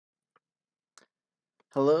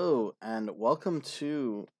Hello, and welcome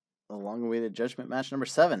to the long-awaited Judgment match number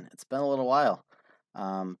 7. It's been a little while,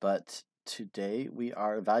 but today we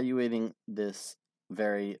are evaluating this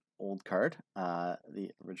very old card, the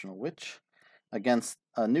original Witch, against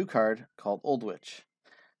a new card called Old Witch.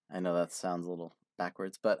 I know that sounds a little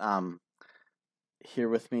backwards, but here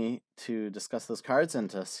with me to discuss those cards and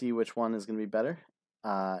to see which one is going to be better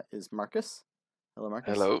is Marcus. Hello,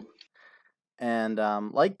 Marcus. Hello. And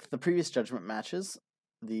like the previous Judgment matches,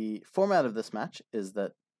 the format of this match is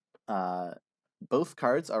that both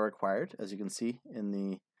cards are required, as you can see in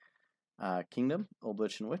the Kingdom, Old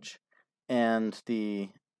Witch and Witch, and the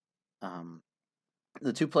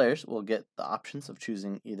two players will get the options of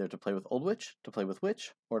choosing either to play with Old Witch, to play with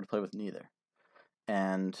Witch, or to play with neither.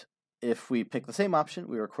 And if we pick the same option,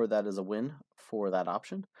 we record that as a win for that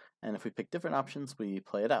option, and if we pick different options, we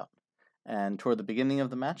play it out. And toward the beginning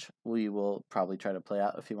of the match, we will probably try to play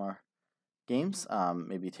out a few more games,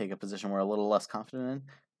 maybe take a position we're a little less confident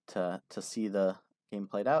in to see the game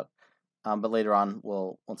played out. But later on,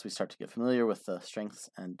 once we start to get familiar with the strengths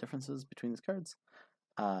and differences between these cards,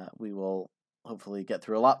 we will hopefully get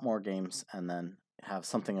through a lot more games and then have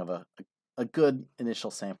something of a good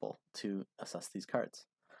initial sample to assess these cards.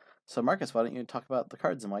 So Marcus, why don't you talk about the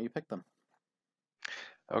cards and why you picked them?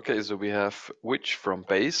 Okay, so we have Witch from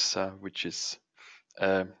base, which is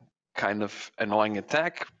kind of annoying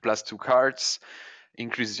attack, plus 2 cards,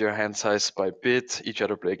 increases your hand size by a bit, each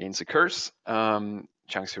other player gains a curse,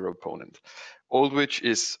 chunks your opponent. Old Witch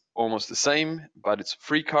is almost the same, but it's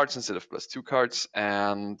 3 cards instead of plus 2 cards,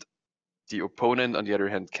 and the opponent, on the other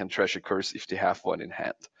hand, can trash a curse if they have one in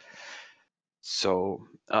hand. So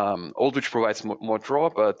Old Witch provides more draw,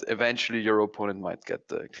 but eventually your opponent might get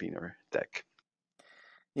the cleaner deck.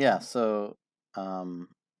 Yeah, so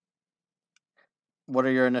what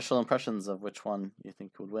are your initial impressions of which one you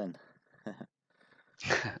think would win?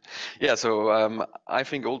 Yeah, so I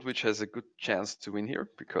think Old Witch has a good chance to win here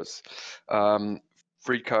because 3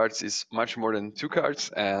 cards is much more than 2 cards,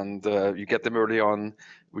 and you get them early on,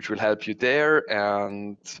 which will help you there.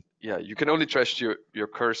 And yeah, you can only trash your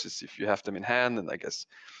curses if you have them in hand, and I guess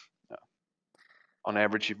on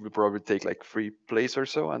average it will probably take like 3 plays or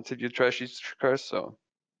so until you trash each curse. So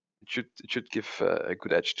it should give a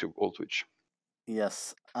good edge to Old Witch.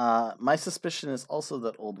 Yes. My suspicion is also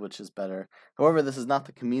that Old Witch is better. However, this is not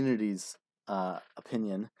the community's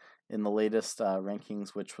opinion. In the latest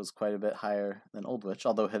rankings, Witch was quite a bit higher than Old Witch,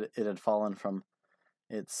 although it had fallen from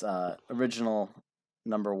its original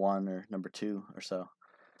number 1 or number 2 or so.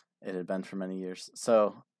 It had been for many years.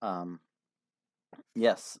 So,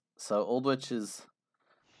 yes. So Old Witch is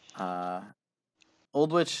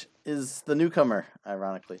the newcomer.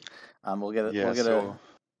 Ironically, we'll get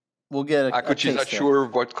Akuchi is not taste here. sure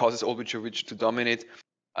what causes Old Witch or Witch to dominate.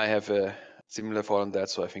 I have a similar thought on that,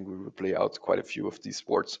 so I think we will play out quite a few of these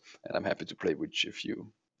boards, and I'm happy to play Witch if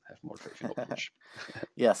you have more faith in Old Witch.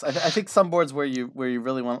 Yes, I think some boards where you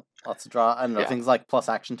really want lots of draw, I don't know, things like plus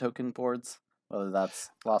action token boards, whether that's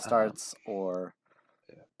Lost Arts or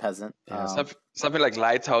Peasant. Something like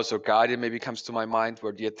Lighthouse or Guardian maybe comes to my mind,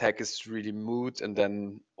 where the attack is really moot, and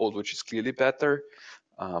then Old Witch is clearly better.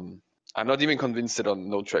 I'm not even convinced that on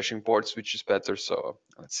no trashing boards which is better, so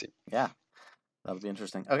let's see. Yeah, that'll be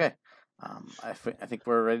interesting. Okay, I think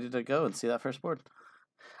we're ready to go and see that first board.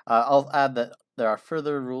 I'll add that there are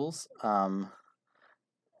further rules,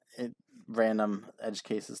 random edge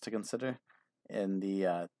cases to consider in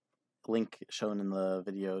the link shown in the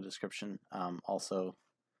video description. Also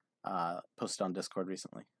posted on Discord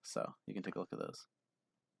recently, so you can take a look at those.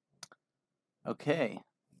 Okay.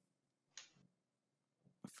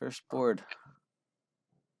 First board.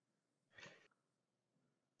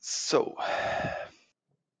 So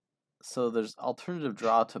there's alternative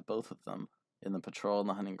draw to both of them in the Patrol and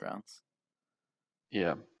the Hunting Grounds.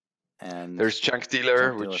 Yeah. And there's Junk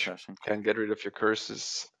Dealer, which can get rid of your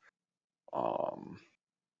curses. I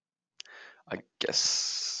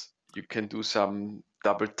guess you can do some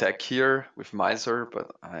double tech here with Miser,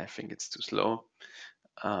 but I think it's too slow.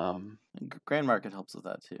 Grand Market helps with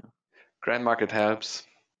that too. Grand Market helps.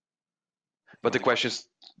 But the question is,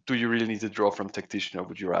 do you really need to draw from Tactician, or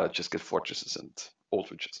would you rather just get Fortresses and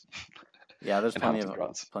Old Witches? Yeah, there's plenty of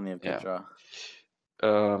good draw.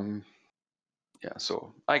 Yeah,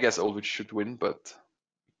 so I guess Old Witch should win, but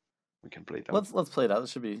we can play them. Let's play it out.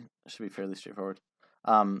 This should be fairly straightforward.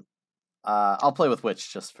 I'll play with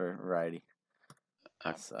Witch just for variety.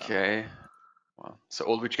 Okay. Well, so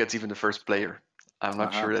Old Witch gets even the first player. I'm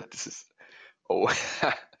not sure that this is. Oh,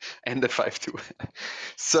 and the 5-2.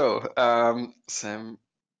 So Sam,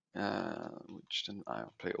 Witch, then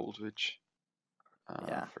I'll play Old Witch.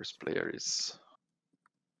 Yeah. First player is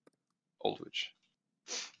Oldwich.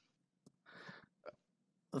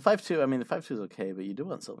 The 5-2, I mean, the 5-2 is okay, but you do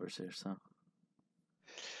want silvers here, so.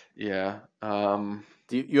 Yeah.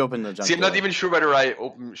 You open the junk See, I'm dealer. not even sure whether I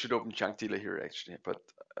should open junk dealer here actually, but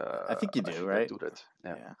I think you do, right? I'll do that.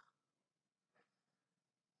 Yeah.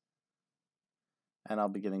 And I'll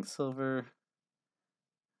be getting silver.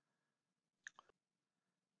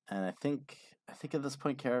 And I think at this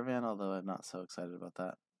point caravan, although I'm not so excited about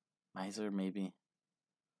that. Miser, maybe.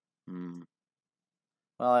 Well,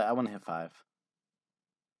 I want to hit 5.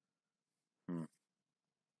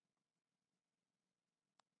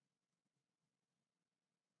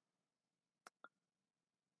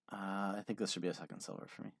 I think this should be a second silver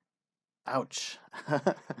for me. Ouch.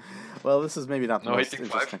 Well, this is maybe not the most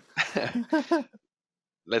interesting. 5.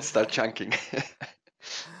 Let's start chunking.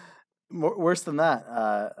 Worse than that,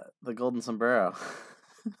 the golden sombrero.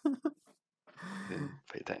 Didn't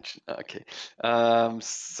pay attention. Okay.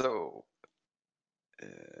 So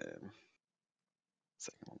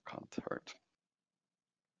second one can't hurt.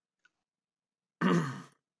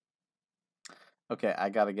 Okay, I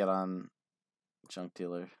gotta get on junk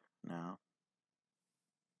dealer now.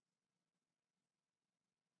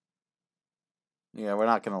 Yeah, we're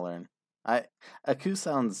not gonna learn. Aku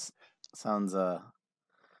sounds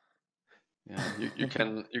Yeah, you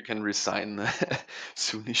can resign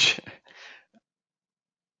soonish.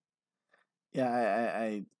 Yeah,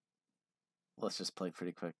 I let's just play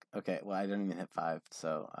pretty quick. Okay, well I didn't even hit 5,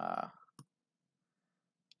 so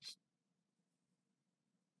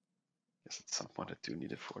Yes, at some point I do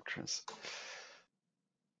need a fortress.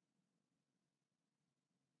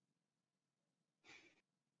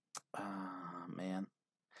 Man.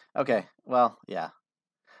 Okay, well, yeah.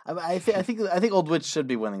 I think Old Witch should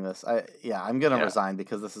be winning this. I'm gonna resign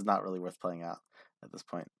because this is not really worth playing out at this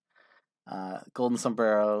point. Golden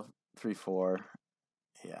Sombrero 3-4,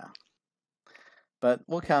 yeah. But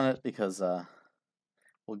we'll count it because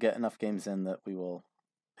we'll get enough games in that we will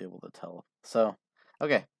be able to tell. So,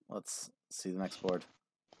 okay, let's see the next board.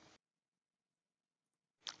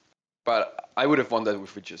 But I would have won that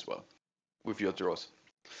with Witch as well, with your draws.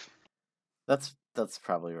 That's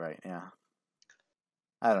probably right. Yeah.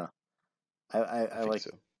 I don't know. I like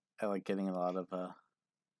so. I like getting a lot of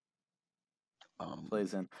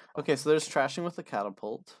plays in. Okay, so there's trashing with the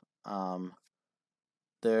catapult.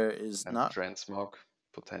 There is and not transmog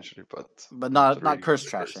potentially, but not really curse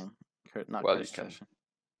trashing. Not well, curse trashing.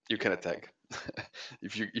 You can attack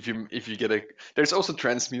if you get a. There's also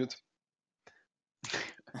transmute.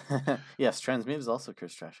 Yes, transmute is also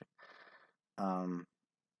curse trashing.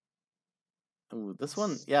 Ooh, this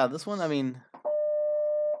one, yeah, this one. I mean,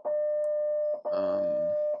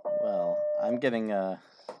 well, I'm getting a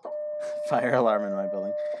fire alarm in my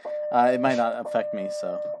building. It might not affect me,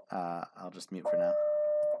 so I'll just mute for now.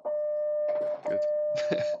 Good.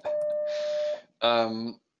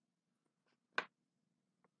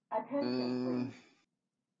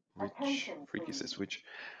 Which freak is this? Which?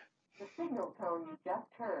 The signal tone you just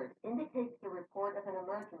heard indicates the report of an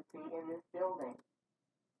emergency in this building.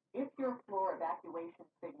 If your floor evacuation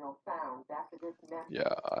signal sounds after this message,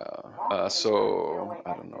 so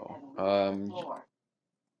I don't know.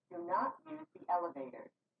 Do not use the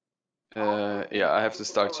elevator. Yeah, I have to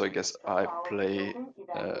start, so I guess I play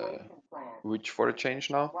Witch for a change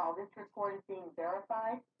now. While this report is being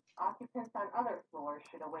verified, occupants on other floors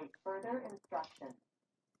should await further instructions.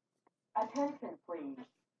 Attention, please.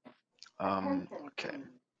 Okay.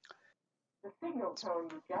 The signal tone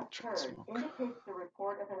you just heard indicates the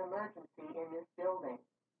report of an emergency in this building.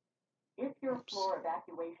 If your floor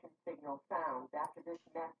evacuation signal sounds after this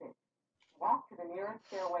message, walk to the nearest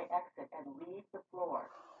stairway exit and leave the floor.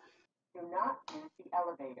 Do not use the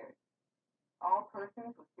elevators. All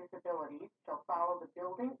persons with disabilities shall follow the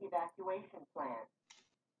building evacuation plan.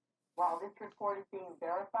 While this report is being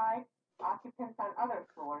verified, occupants on other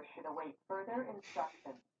floors should await further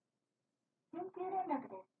instructions. 緊急連絡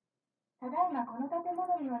です。ただいまこの建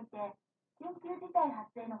物において緊急事態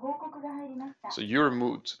発生の報告が入りました。 So you're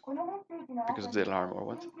moved このメッセージの because of the alarm or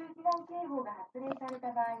what? 緊急避難警報が発令され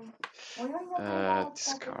た場合、最寄りの階段を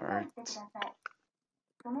使って避難してください。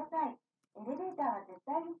その際、エレベーターは絶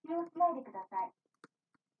対に使用しないでください。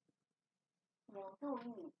请注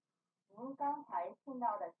意，您刚才听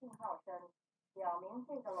到的信号声表明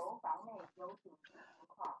这个楼房内有紧急情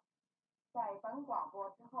况。在本广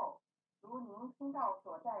播之后，如您听到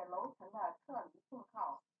所在楼层的撤离信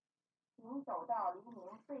号，请走到离您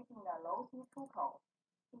最近的楼梯出口，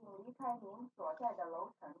并离开您所在的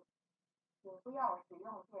楼层，请不要使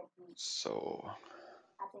用电梯。So.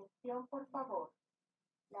 Atención, por favor.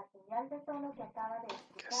 La señal de tono que acaba de Okay,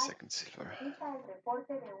 escuchar second silver. indica el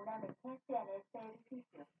reporte de una emergencia en este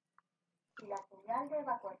edificio. Si la señal de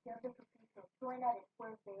evacuación de su piso suena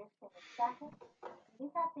después de este mensaje,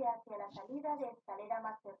 diríjase hacia la salida de escalera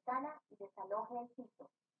más cercana y desaloje el piso.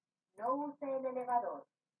 No use el elevador.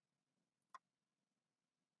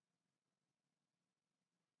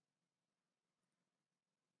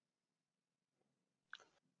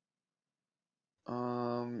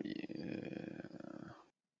 Yeah.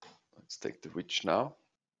 Let's take the witch now.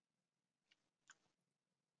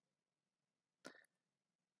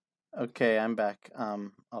 Okay, I'm back.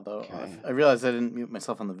 Although Okay. I realized I didn't mute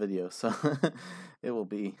myself on the video, so it will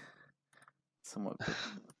be somewhat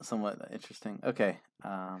interesting. Okay.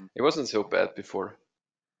 It wasn't so bad before.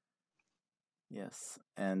 Yes,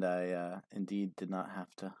 and I indeed did not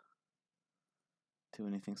have to do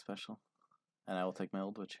anything special, and I will take my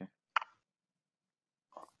old witch here.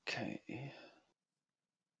 Okay.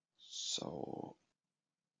 So,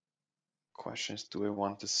 question is, do I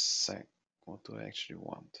want the sec? What do I actually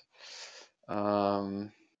want?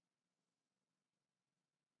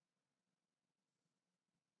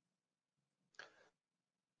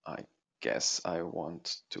 I guess I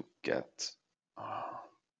want to get.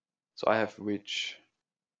 So I have witch.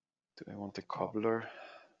 Do I want the cobbler?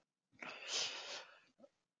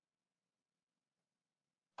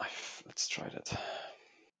 Let's try that.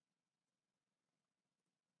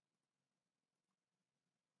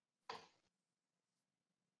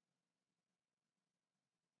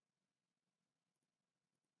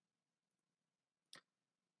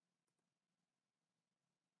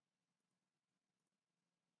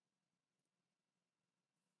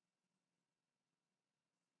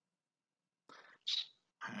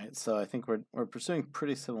 All right, so I think we're pursuing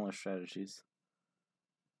pretty similar strategies.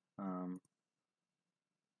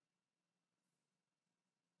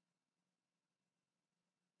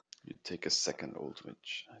 You take a second old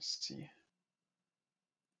witch. I see.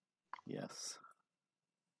 Yes.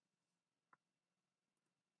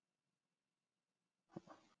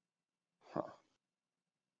 Huh.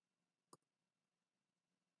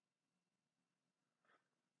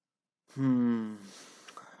 What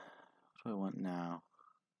do I want now?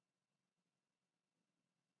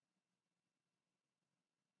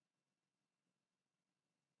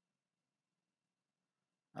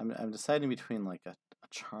 I'm deciding between like a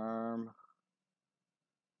charm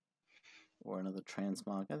or another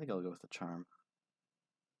transmog. I think I'll go with the charm.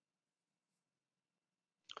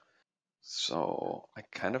 So I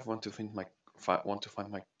kind of want to find my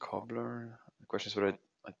cobbler. The question is whether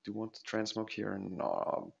I do want to transmog here or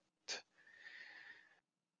not.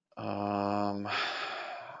 I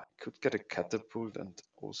could get a catapult and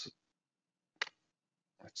also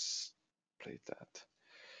let's play that.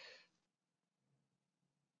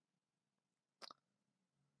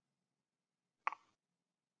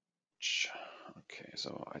 Okay,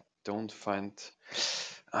 so I don't find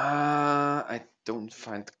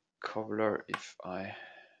cobbler if I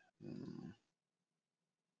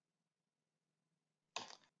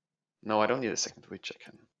no, I don't need a second witch. I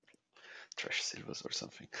can trash silvers or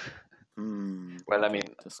something. Well, I mean,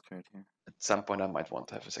 discard here. At some point I might want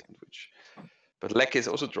to have a second witch. But Lekes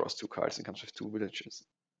also draws 2 cards and comes with 2 villages.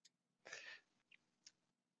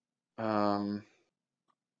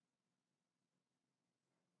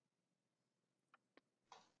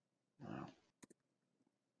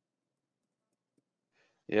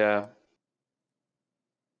 Yeah.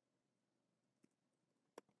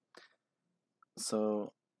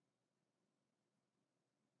 So,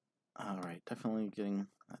 all right, definitely getting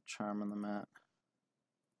that charm on the mat.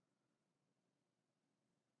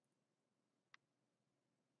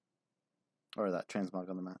 Or that transmog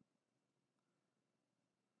on the mat.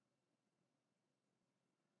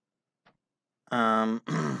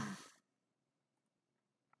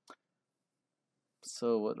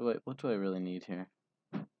 So what do I really need here?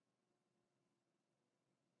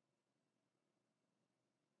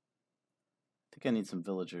 I think I need some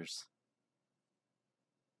villagers.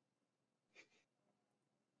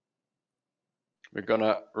 We're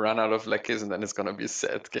gonna run out of Lekes and then it's gonna be a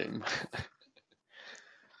sad game.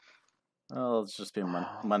 Well, it's just be a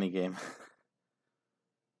money game.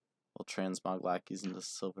 We'll transmog lackeys into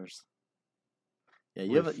silvers. Yeah,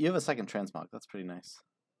 you have a second transmog. That's pretty nice.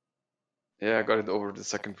 Yeah, I got it over the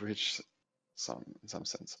second bridge, in some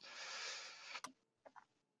sense.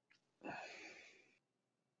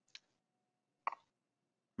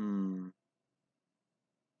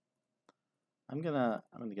 I'm gonna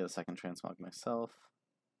get a second transmog myself.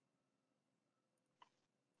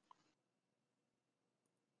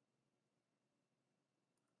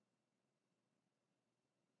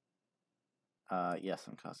 Yes,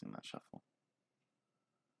 I'm causing that shuffle.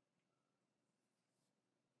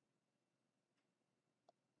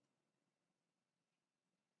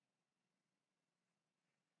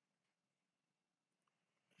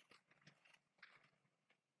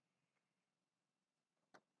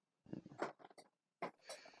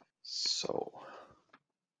 So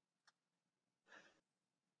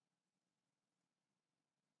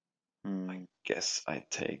I guess I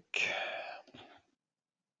take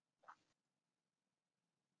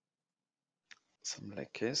some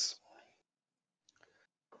lackeys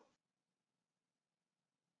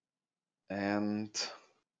and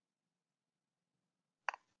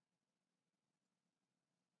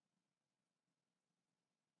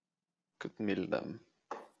could mill them.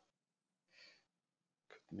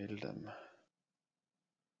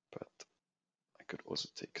 But I could also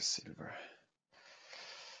take a silver.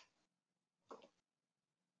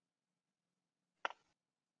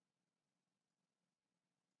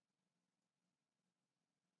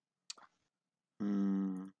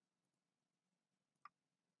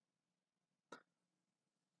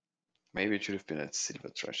 Maybe it should have been a silver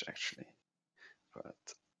trash actually, but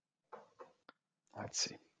let's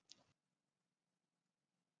see.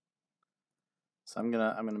 So I'm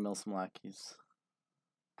gonna mill some lackeys.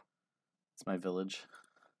 It's my village.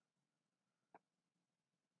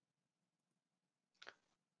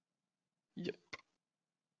 Yep.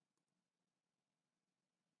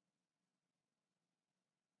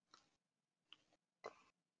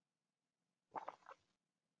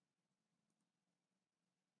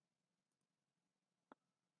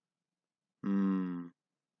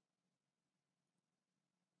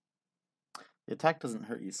 The attack doesn't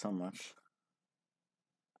hurt you so much.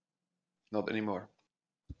 Not anymore.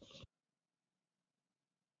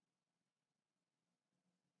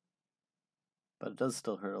 But it does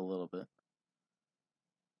still hurt a little bit.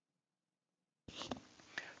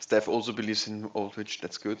 Steph also believes in Old Witch,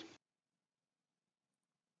 that's good.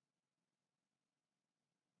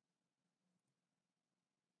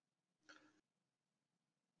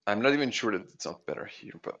 I'm not even sure that it's not better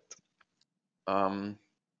here, but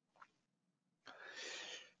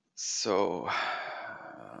so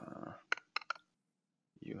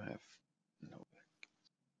you have no.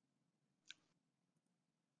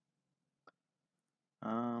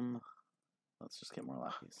 Let's just get more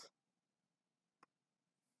lackeys.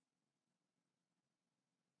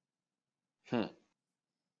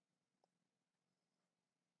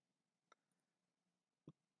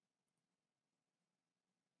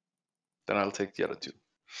 Then I'll take the other two.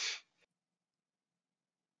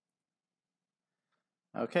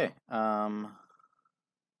 Okay.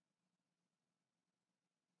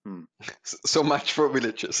 So much for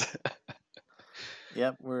villages.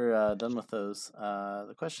 Yep, we're done with those.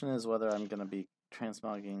 The question is whether I'm going to be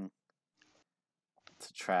transmogging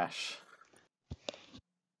to trash.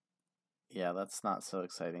 Yeah, that's not so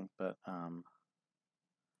exciting, but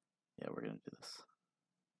yeah, we're going to do this.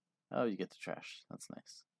 Oh, you get to trash. That's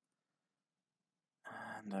nice.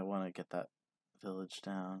 And I want to get that village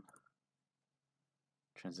down.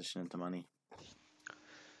 Transition into money.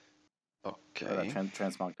 Okay. Or that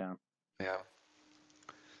transmog down. Yeah.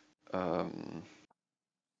 I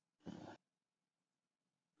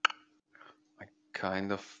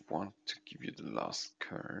kind of want to give you the last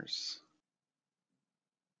curse.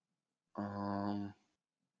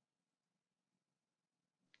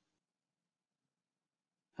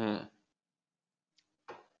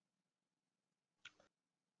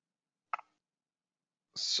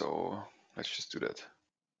 So let's just do that.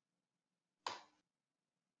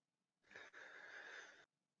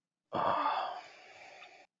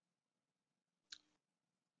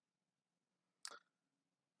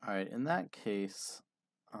 Alright, in that case,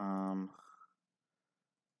 my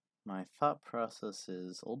thought process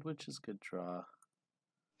is Old Witch is good draw.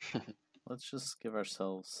 Let's just give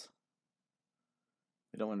ourselves...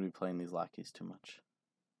 We don't want to be playing these lackeys too much.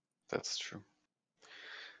 That's true.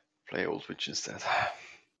 Play Old Witch instead.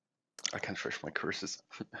 I can trash my curses.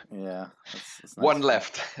 Yeah, that's nice. One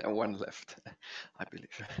left, I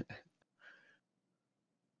believe.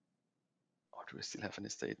 Or do we still have an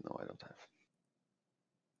estate? No, I don't have.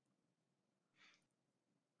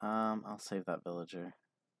 I'll save that villager.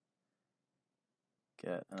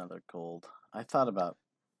 Get another gold. I thought about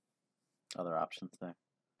other options there.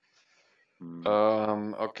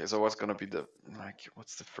 Okay, so what's gonna be the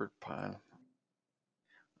what's the third pile?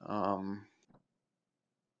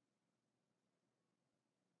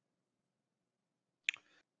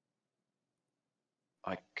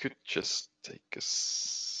 I could just take a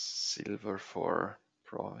silver for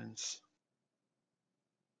province.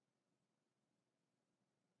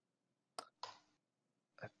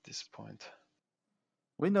 this point.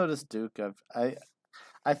 We noticed Duke. I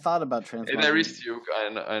thought about transmogging. There is Duke,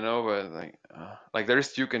 I know, but like there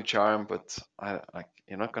is Duke and Charm, but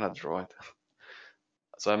you're not gonna draw it.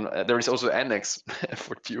 So there is also Annex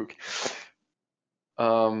for Duke.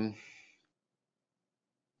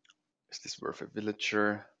 Is this worth a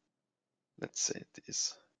villager? Let's say it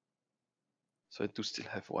is. So I do still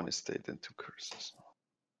have one estate and 2 curses.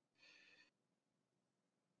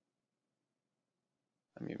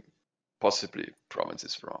 I mean, possibly province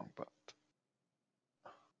is wrong, but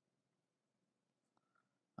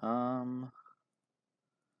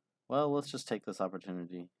well, let's just take this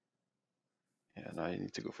opportunity. yeah, now you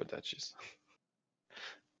need to go for duchies.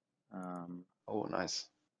 Oh, nice.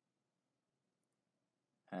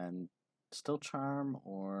 And still Charm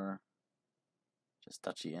or just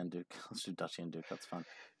Duchy and Duke? Let's do Duchy and Duke. That's fun.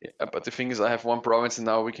 Yeah, but the thing is, I have 1 province, and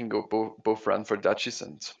now we can go both run for duchies,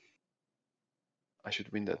 and I should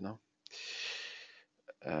win that now.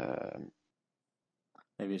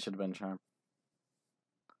 Maybe it should have been Charm.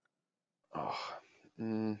 Oh,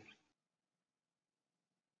 yeah.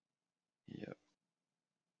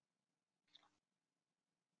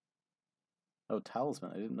 Oh,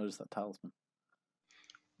 Talisman. I didn't notice that Talisman.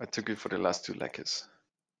 I took it for the last 2 lackeys.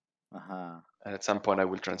 Aha. And at some point I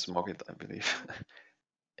will transmog it, I believe.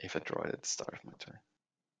 If I draw it at the start of my turn.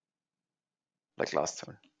 Like last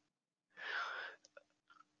turn.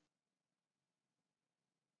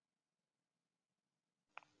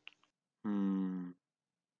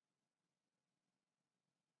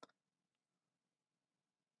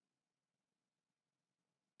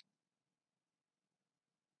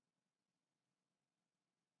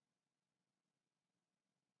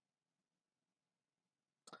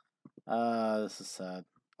 This is sad.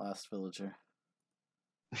 Last villager.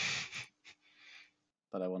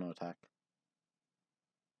 But I want to attack.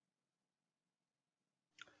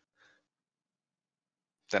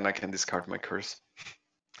 Then I can discard my curse.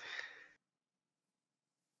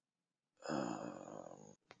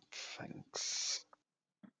 Thanks.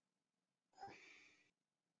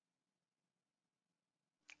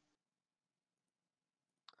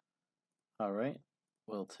 All right,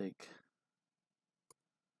 we'll take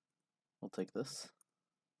this.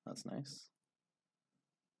 That's nice.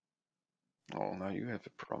 Oh, now you have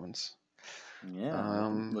a province. Yeah,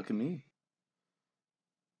 look at me.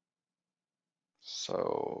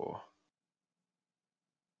 So,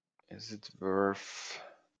 is it worth?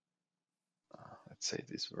 Let's say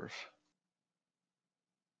it is worth.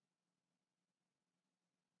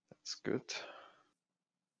 That's good.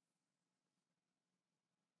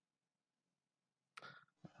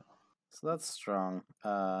 So that's strong.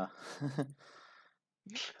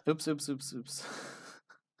 Oops.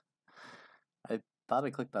 I thought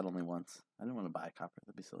I clicked that only once. I didn't want to buy a copper.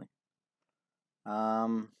 That'd be silly.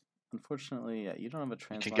 Unfortunately, yeah, you don't have a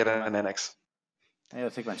transmog. You can get an annex. I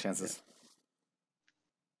gotta take my chances.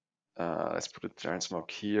 Yeah. Let's put a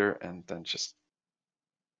transmog here and then just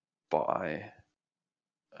buy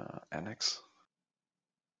annex.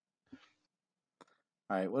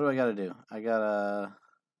 All right, what do I gotta do? I gotta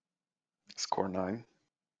score 9.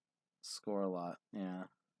 Score a lot. Yeah.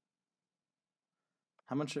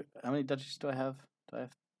 How many duchies do I have? Do I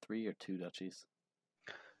have 3 or 2 duchies?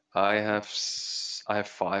 I have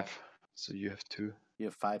 5. So you have 2. You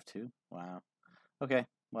have 5 too? Wow. Okay.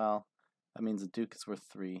 Well, that means a duke is worth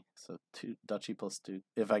 3. So 2 duchy plus duke.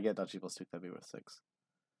 If I get duchy plus duke, that'd be worth 6.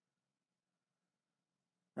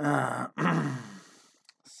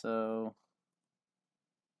 So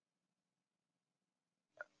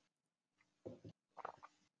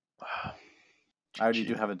I already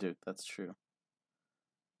do have a duke. That's true.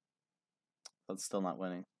 That's still not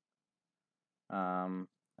winning.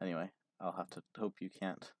 Anyway, I'll have to hope you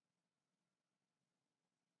can't.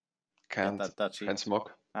 Can't get that duchy. Transmog.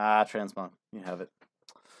 Transmog. You have it.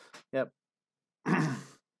 Yep.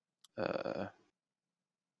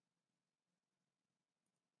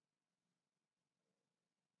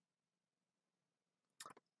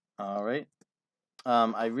 All right.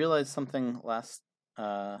 I realized something last.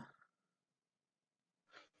 I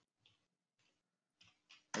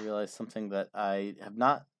realized something that I have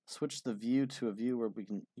not switched the view to a view where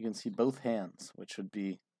you can see both hands, which would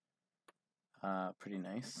be pretty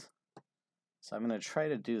nice. So I'm going to try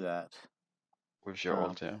to do that. With your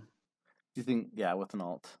alt, yeah. You think, yeah, with an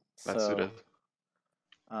alt. Let's do that.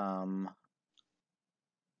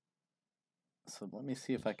 So let me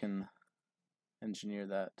see if I can engineer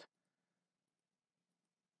that.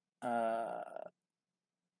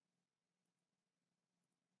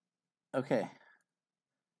 Okay.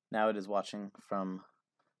 Now it is watching from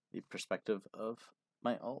the perspective of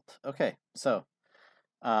my alt. Okay, so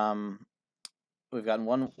We've gotten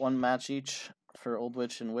one match each for Old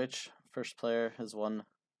Witch and Witch. First player has won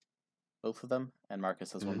both of them, and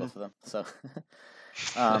Marcus has won both of them. So,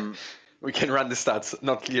 we can run the stats.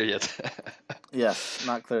 Not clear yet. yes,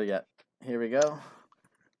 not clear yet. Here we go.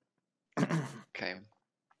 Okay.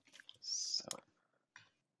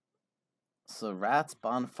 So rats,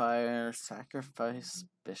 bonfire, sacrifice,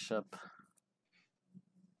 bishop,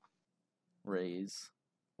 raise.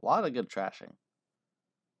 A lot of good trashing.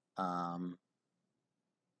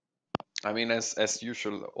 I mean, as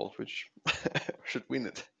usual, Old Witch should win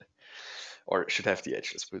it, or should have the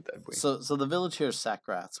edge. Let's put it that way. So the village here is sack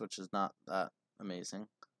rats, which is not that amazing.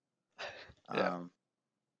 Yeah.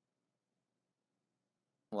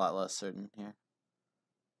 A lot less certain here.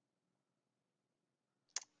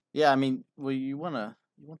 Yeah, I mean, well, you want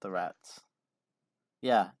the rats.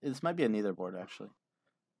 Yeah, this might be a neither board actually.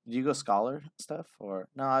 Do you go scholar stuff or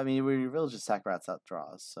no? I mean, your village is sack rats that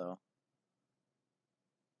draws, so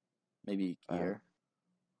maybe gear.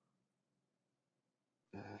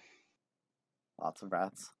 Lots of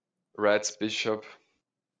rats. Rats, bishop.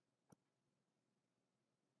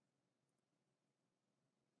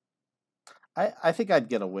 I think I'd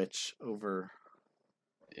get a witch over.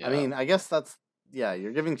 Yeah. I mean, I guess that's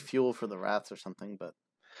you're giving fuel for the rats or something, but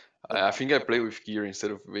I think I play with gear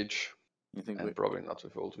instead of witch. You think? And probably not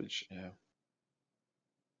with Old Witch. Yeah.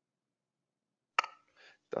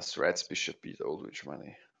 Does rats bishop beat Old Witch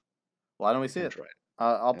money? Why don't we see it? Right.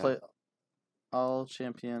 I'll play. I'll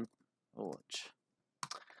champion Old Witch.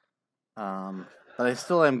 But I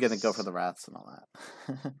still am gonna go for the rats and all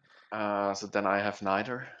that. So then I have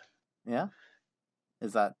neither. Yeah.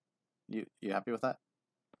 Is that you happy with that?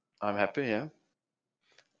 I'm happy, yeah.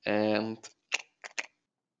 And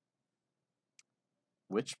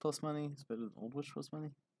Witch plus money is better than Old Witch plus money.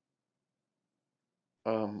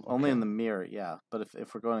 Okay. Only in the mirror, yeah. But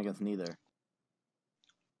if we're going against neither,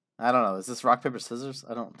 I don't know. Is this rock paper scissors?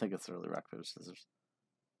 I don't think it's really rock paper scissors.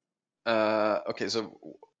 Okay. So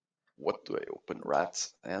what do I open?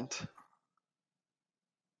 Rats and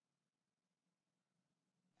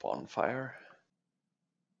bonfire.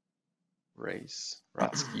 Race.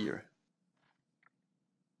 Rats gear.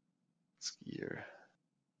 Skier.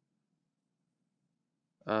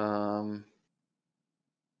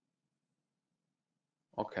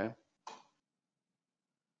 Okay.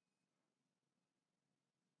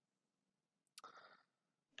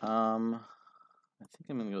 I think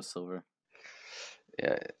I'm gonna go silver.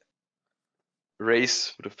 Yeah.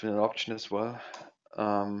 Race would have been an option as well.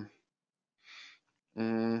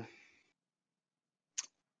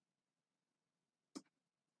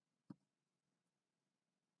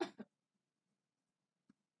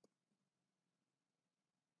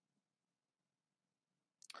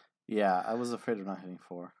 Yeah, I was afraid of not hitting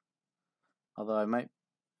 4. Although I might.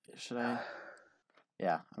 Should I?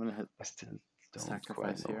 Yeah, I'm gonna hit. I still don't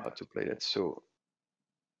sacrifice quite know here. how to play that. So,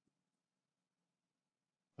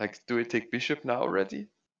 like, do we take bishop now already?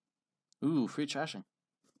 Ooh, free trashing.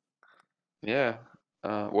 Yeah.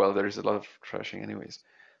 Well, there is a lot of trashing, anyways.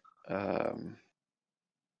 Then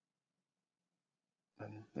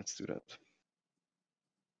let's do that.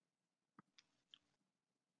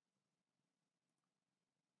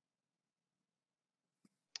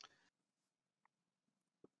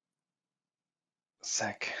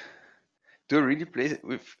 Sack. Do I really play it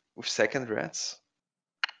with second rats?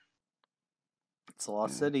 It's a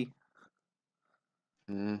lost city.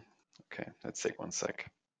 Okay, let's take one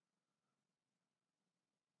sack.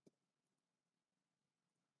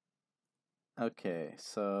 Okay,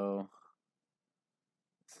 so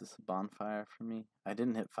is this a bonfire for me? I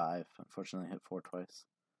didn't hit 5. Unfortunately, I hit 4 twice.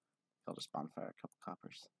 I'll just bonfire a couple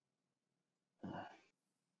coppers.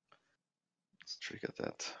 Let's trigger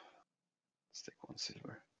that. Let's take one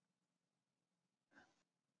silver.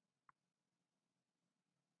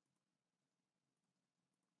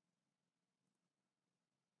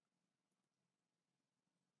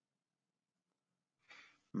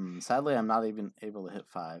 Sadly, I'm not even able to hit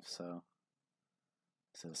 5, so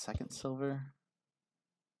is it a second silver?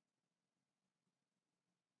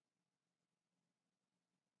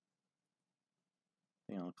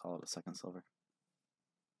 I think I'll call it a second silver.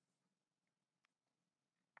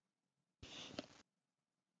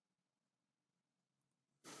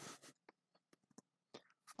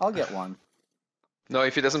 I'll get one. No,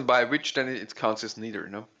 if he doesn't buy a witch, then it counts as neither,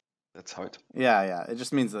 no? That's how it Yeah. It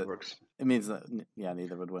just means that works. It means that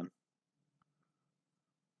neither would win.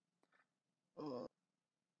 All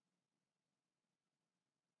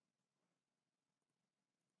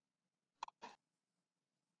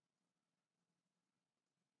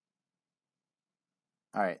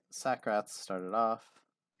right, sack rats started off.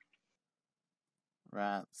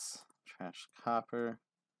 rats, trash copper,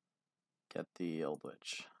 get the old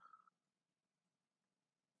witch.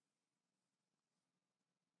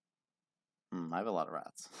 I have a lot of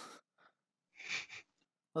rats.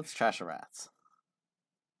 Let's trash the rats.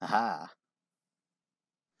 Aha!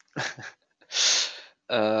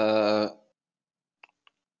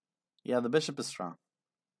 Yeah, the bishop is strong.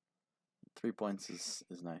 3 points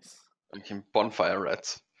is nice. I can bonfire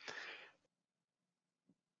rats.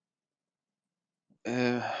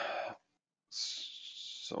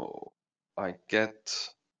 So I get.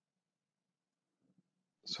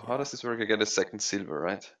 So how does this work? I get a second silver,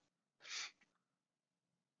 right?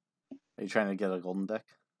 Are you trying to get a golden deck?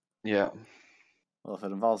 Yeah. Well, if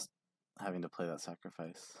it involves having to play that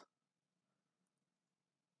sacrifice.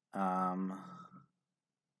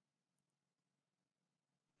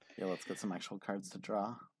 Yeah, let's get some actual cards to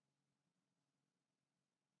draw.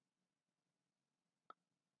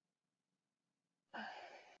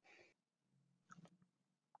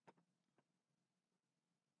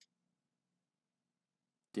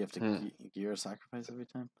 Do you have to gear a sacrifice every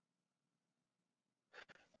time?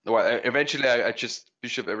 Well, eventually I just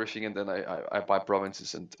bishop everything and then I buy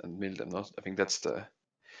provinces and mill them. No? I think that's the.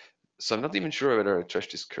 So I'm not even sure whether I trash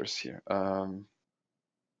this curse here.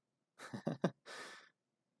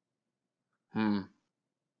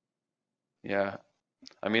 Yeah,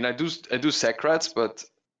 I mean I do sack rats, but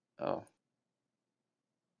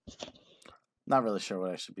not really sure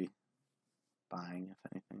what I should be buying, if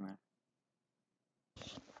anything. There.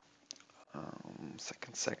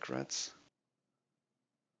 Second sack rats.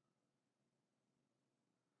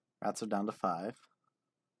 Rats are down to 5.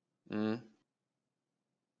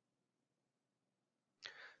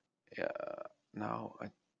 Yeah. Now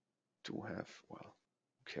I do have. Well,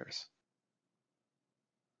 who cares?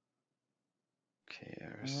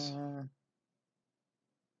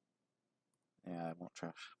 Yeah, I won't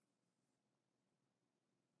trash.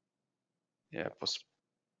 Yeah,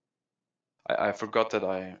 I forgot that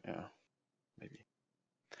maybe.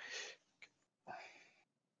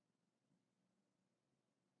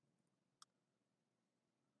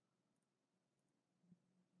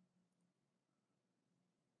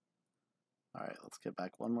 All right, let's get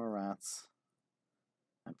back one more rats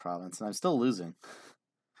and province, and I'm still losing.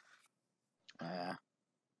 Yeah.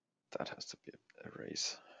 That has to be a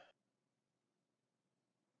race.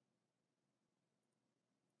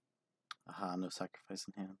 Aha, no sacrifice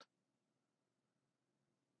in hand.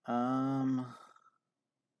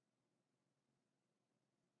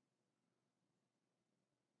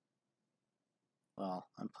 Well,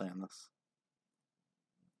 I'm playing this.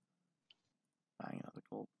 Buying another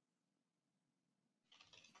gold.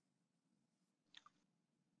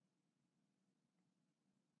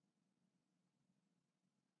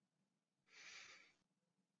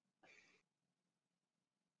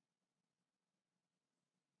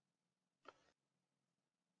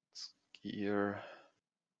 Gear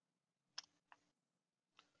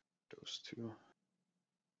those two.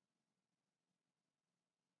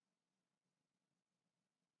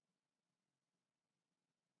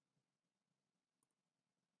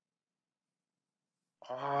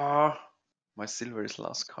 My silver is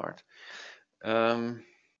last card. The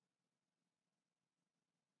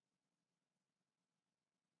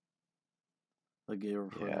gear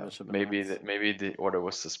for the bishop. Maybe the order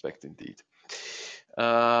was suspect indeed.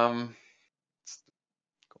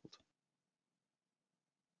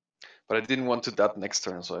 But I didn't want to that next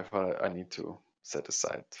turn, so I thought I need to set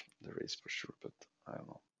aside the race for sure. But I don't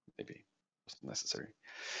know, maybe it wasn't necessary.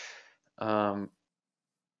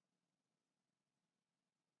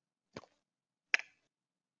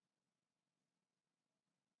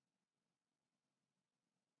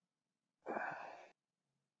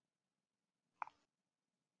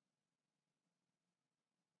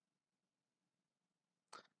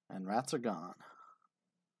 And rats are gone.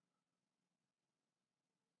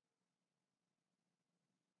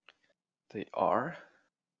 They are.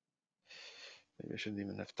 Maybe I shouldn't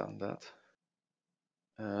even have done that.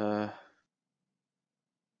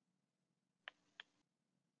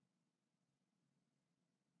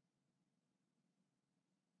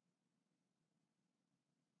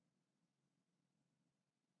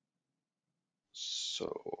 So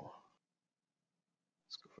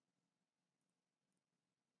let's go for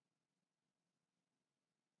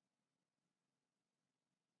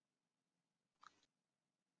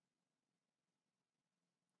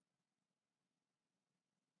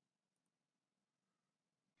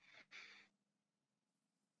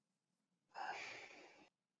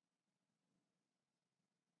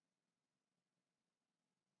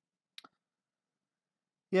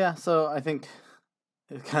Yeah, so I think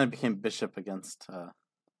it kind of became bishop against the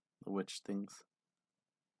witch things,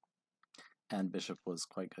 and bishop was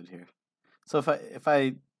quite good here. So if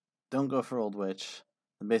I don't go for old witch,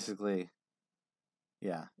 then basically,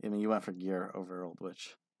 yeah, I mean you went for gear over old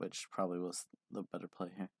witch, which probably was the better play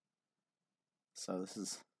here. So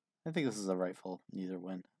I think this is a rightful neither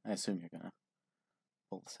win. I assume you're gonna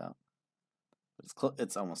pull this out, but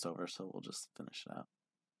it's almost over, so we'll just finish it out.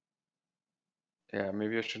 Yeah,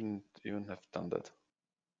 maybe I shouldn't even have done that.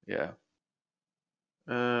 Yeah.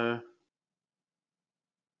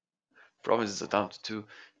 Problem is it's down to 2,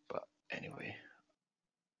 but anyway,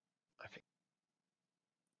 I think.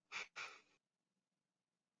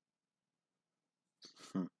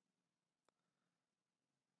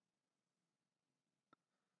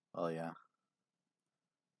 Oh yeah.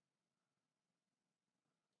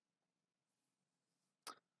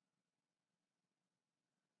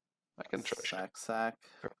 I can trash. Sack,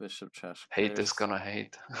 bishop trash. Hate is gonna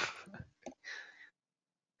hate.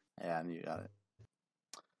 Yeah, and you got it.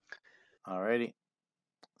 Alrighty.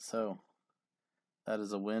 So that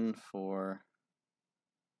is a win for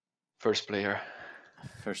First player.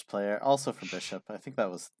 First player. Also for bishop. I think that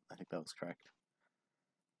was correct.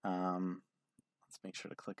 Let's make sure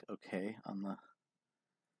to click OK on the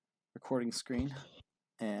recording screen.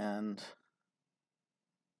 And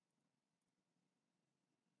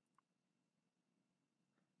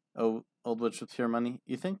oh, old witch with pure money.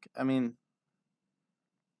 You think? I mean,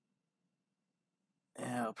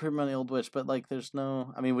 yeah, pure money old witch, but like there's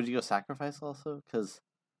no, I mean, would you go sacrifice also? Because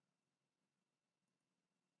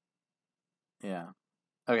yeah.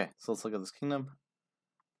 Okay, so let's look at this kingdom.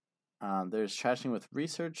 There's trashing with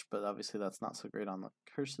research, but obviously that's not so great on the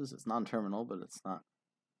curses. It's non-terminal, but it's not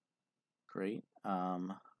great.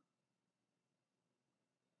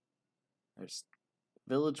 There's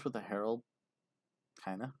village with a herald,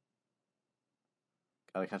 kinda.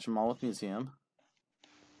 Gotta catch them all with museum.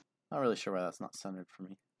 Not really sure why that's not centered for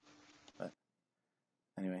me, but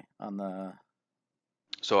anyway, on the.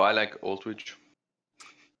 So I like old witch.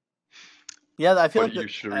 Yeah, I feel for like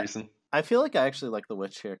usual reason. I feel like I actually like the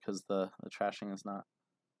witch here because the trashing is not.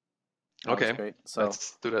 Okay, great. So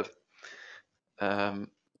let's do that. And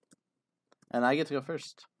I get to go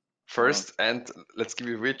first. First, and let's give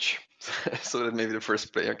you witch, so that maybe the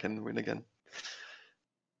first player can win again.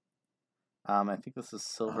 I think this is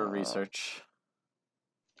silver research.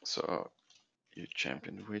 So you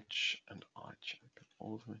champion witch, and I champion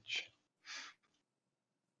old witch.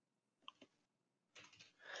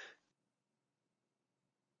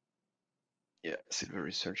 Yeah, silver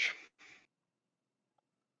research.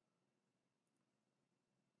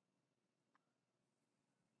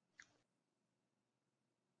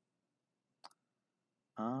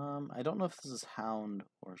 I don't know if this is hound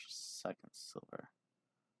or second silver.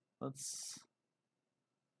 Let's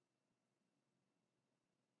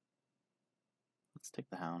take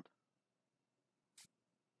the hound.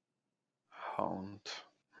 Hound.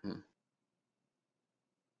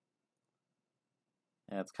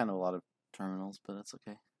 Yeah, it's kind of a lot of terminals, but it's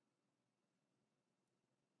okay.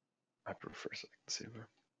 I prefer second silver.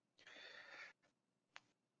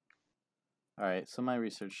 All right, so my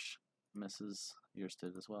research misses. Yours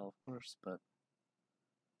did as well, of course, but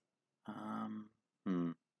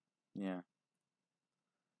yeah.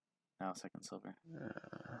 Now second silver.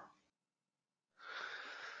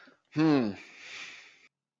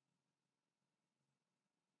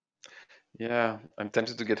 Yeah, I'm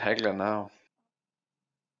tempted to get Haggler now.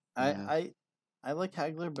 I like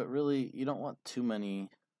Haggler, but really you don't want too many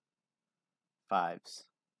fives.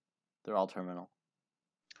 They're all terminal.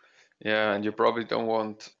 Yeah, and you probably don't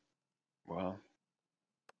want. Well,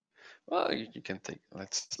 you can take.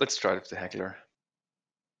 Let's try with the Haggler.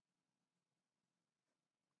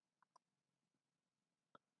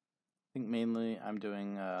 I think mainly I'm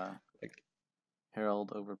doing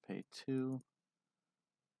Herald overpay 2,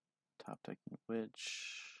 top decking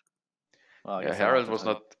witch. Well, yeah, Herald was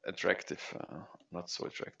not attractive, not so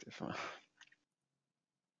attractive. Too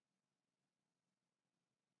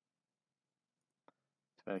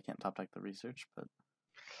bad I can't top deck the research, but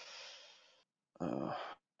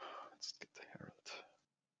let's get the Herald.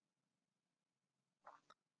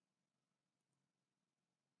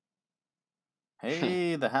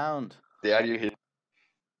 Hey, the hound. There you hit.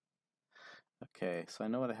 Okay, so I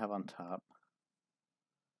know what I have on top.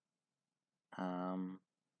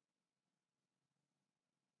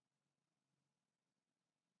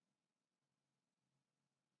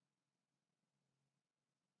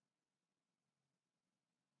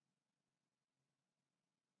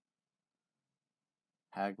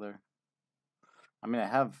 Haggler. I mean, I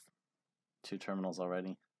have 2 terminals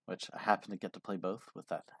already. which I happen to get to play both with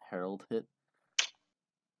that Herald hit.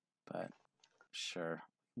 But sure,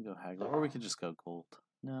 we can go Haggler, or we could just go gold.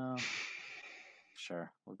 No,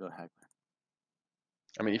 sure, we'll go Haggler.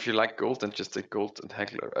 I mean, if you like gold, then just take gold and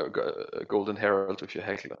Haggler, gold and Herald with your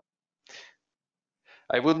Haggler.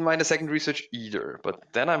 I wouldn't mind a second research either, but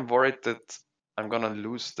then I'm worried that I'm gonna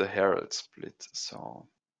lose the Herald split. So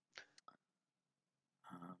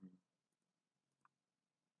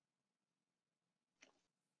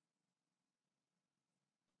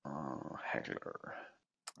Haggler.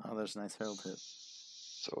 Oh, there's a nice Herald hit.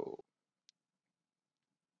 So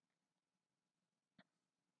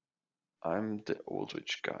I'm the old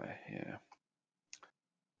witch guy, yeah.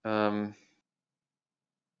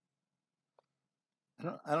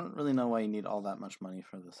 I don't really know why you need all that much money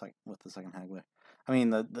for the second Haggler. I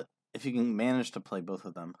mean, the if you can manage to play both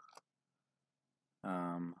of them.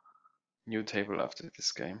 New table after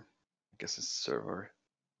this game. I guess it's server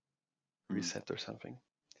reset or something.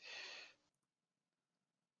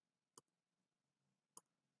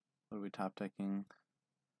 What are we top decking?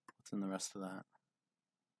 What's in the rest of that?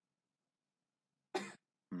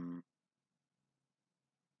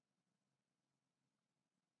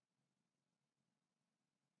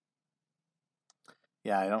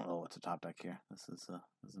 Yeah, I don't know what to top deck here. This is a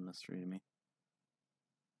mystery to me.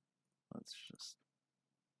 Let's just.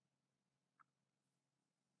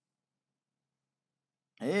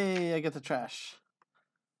 Hey, I get the trash.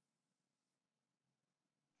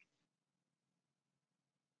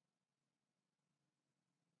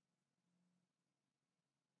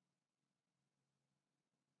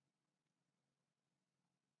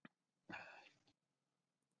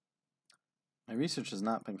 My research has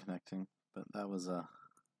not been connecting, but that was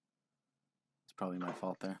it's probably my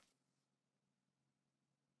fault there.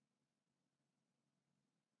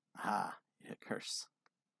 Ah, you hit curse.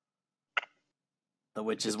 The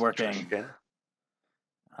witch is working. Again.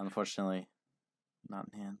 Unfortunately, not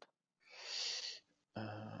in hand.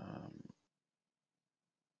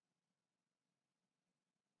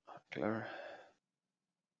 Clear.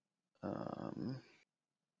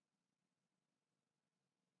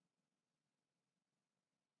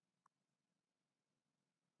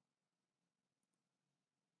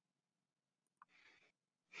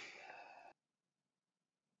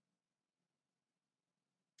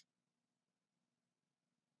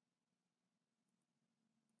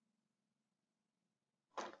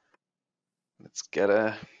 Let's get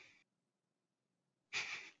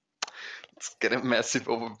a massive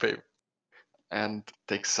overpay and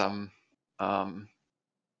take some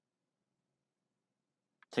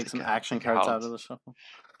take some action cards out of the shuffle.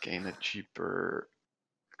 Gain a cheaper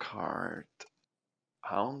card.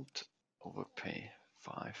 Hound, overpay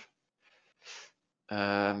 5.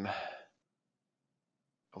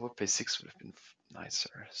 Overpay 6 would have been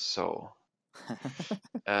nicer. So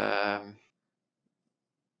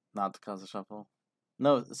not to cause a shuffle.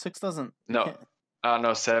 No, 6 doesn't. No.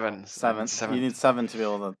 No, 7. 7. You need 7 to be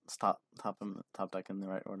able to top deck in the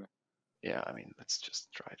right order. Yeah, I mean, let's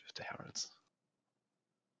just try it with the Heralds.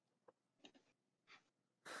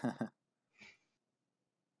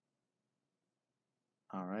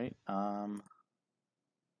 All right.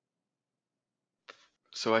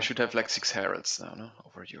 So I should have like 6 Heralds now, no?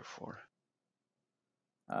 Over your 4.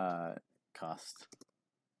 Cost.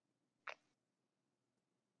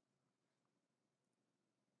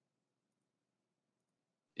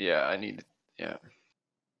 Yeah, I need it. Yeah.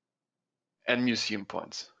 And museum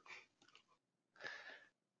points.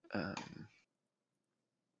 And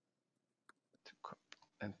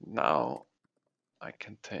now I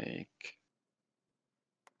can take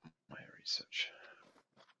my research.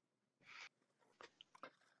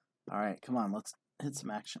 All right, come on, let's hit some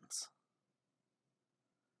actions.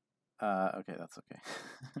 Okay, that's okay.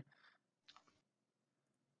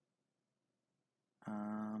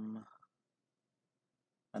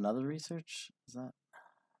 Another research? Is that?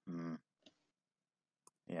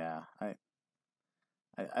 Yeah,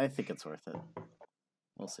 I think it's worth it.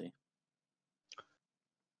 We'll see.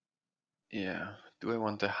 Yeah. Do I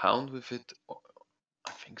want a hound with it?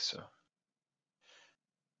 I think so.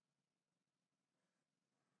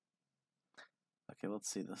 Okay, let's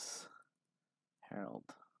see this.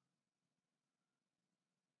 Herald.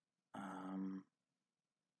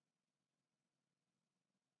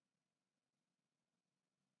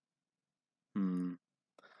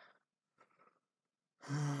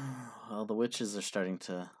 Well, the witches are starting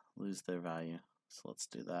to lose their value, so let's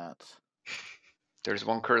do that. There's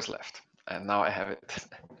 1 curse left, and now I have it.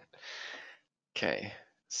 Okay,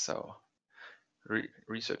 so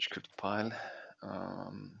research could pile.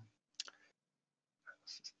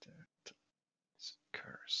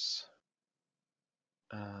 Curse.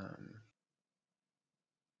 How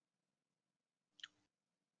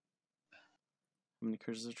many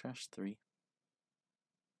curses are trash? 3.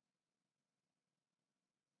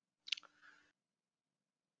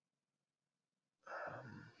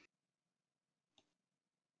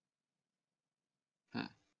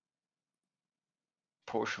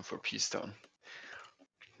 Potion for P-Stone.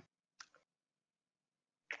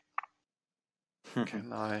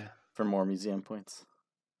 Can I? For more museum points.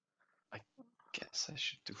 I guess I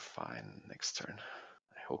should do fine next turn.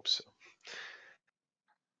 I hope so.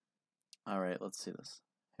 Alright, let's see this.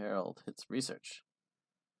 Herald hits research.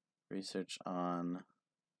 Research on...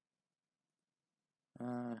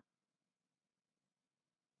 not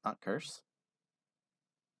curse.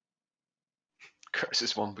 Curse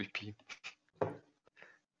is 1 BP.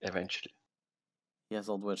 Eventually. He has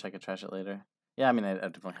Old Witch, I could trash it later. Yeah, I mean, I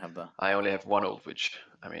definitely have the... I only have 1 Old Witch.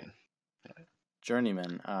 I mean... Yeah.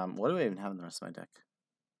 Journeyman. What do I even have in the rest of my deck?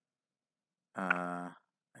 I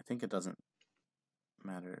think it doesn't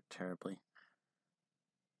matter terribly.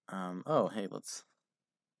 Oh, hey, let's...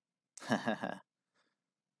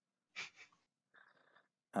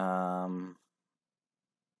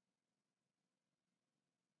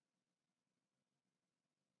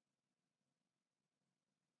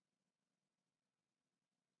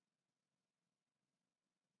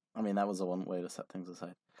 I mean, that was the one way to set things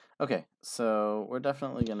aside. Okay, so we're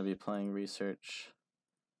definitely going to be playing research,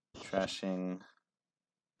 trashing.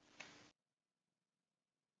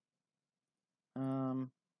 You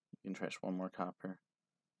can trash 1 more copper.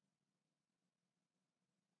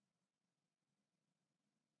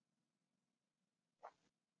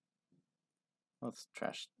 Let's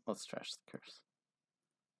trash the curse.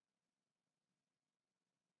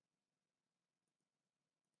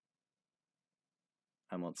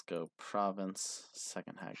 And let's go province,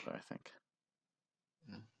 2nd Haggler, I think.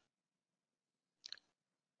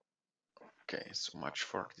 Okay, so much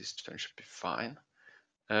for this turn should be fine.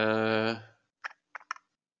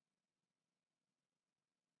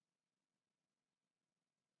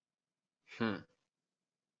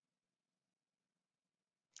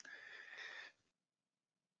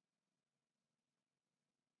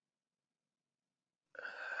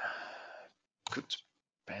 Could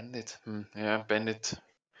bandit. Yeah, bandit.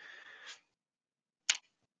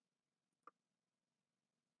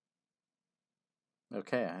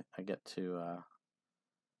 Okay, I get to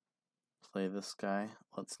play this guy.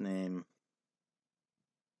 Let's name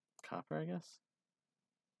copper, I guess.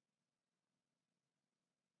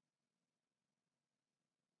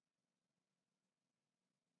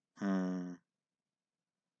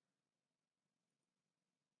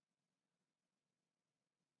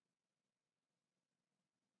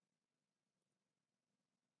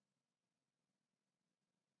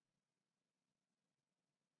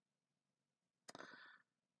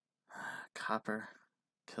 Copper,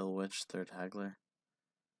 kill witch, 3rd Haggler.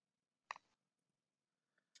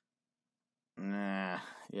 Nah,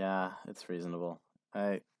 yeah, it's reasonable.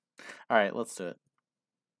 Alright, let's do it.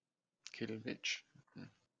 Kill witch.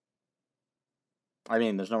 I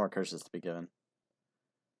mean, there's no more curses to be given.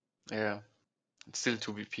 Yeah, it's still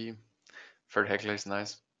 2 BP. 3rd Heckler is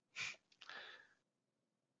nice.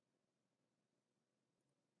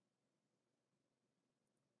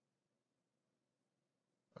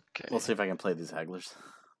 Okay. We'll see if I can play these Hagglers.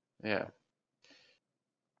 Yeah.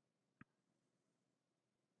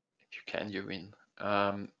 If you can, you win.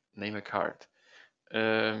 Name a card.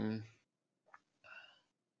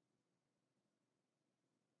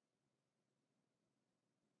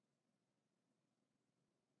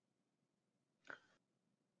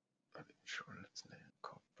 Sure, let's name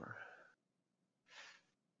copper.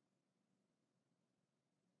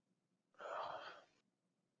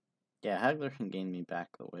 Yeah, Haggler can gain me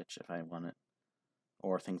back the witch if I want it.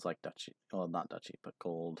 Or things like duchy. Well, not duchy, but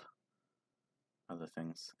gold. Other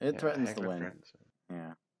things. It threatens the win.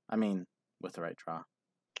 Yeah. I mean, with the right draw.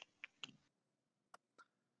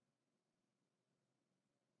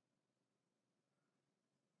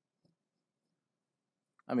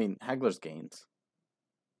 I mean, Haggler's gains.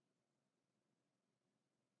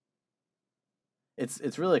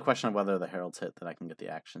 It's really a question of whether the heralds hit that I can get the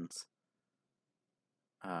actions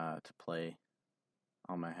to play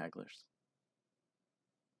on my Hagglers.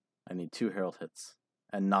 I need 2 herald hits,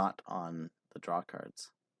 and not on the draw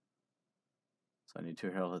cards. So I need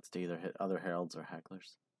 2 herald hits to either hit other heralds or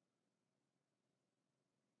Hagglers.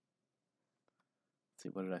 Let's see,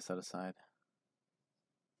 what did I set aside?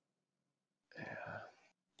 Yeah.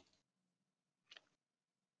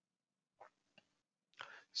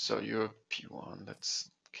 So you're P1. Let's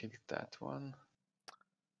kill that one.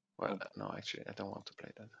 Well, no, actually, I don't want to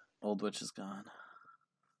play that. Old Witch is gone.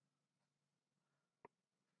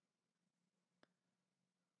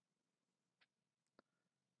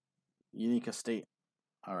 Unique estate.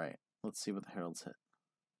 All right. Let's see what the heralds hit.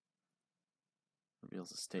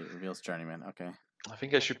 Reveals estate. Reveals journeyman. Okay. I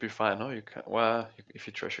think I should be fine. No, you can. Well, if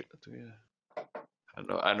you treasure it, do you?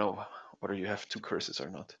 I know whether you have 2 curses or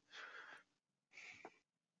not.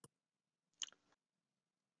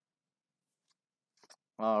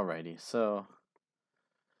 Alrighty, so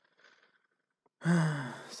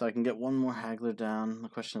so I can get one more haggler down. The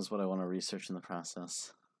question is what I want to research in the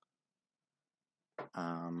process.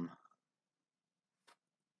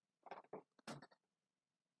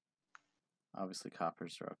 Obviously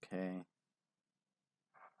coppers are okay.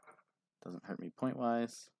 Doesn't hurt me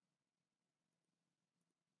point-wise.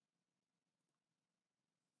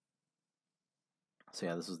 So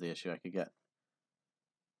yeah, this was the issue. I could get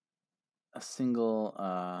a single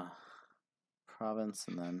province,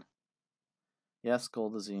 and then yes,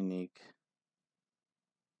 gold is unique.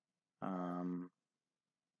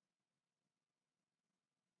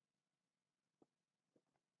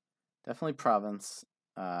 Definitely province.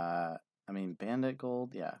 I mean bandit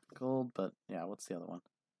gold, yeah, gold, but yeah, what's the other one?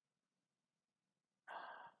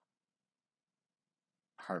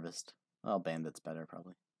 Harvest. Well, bandit's better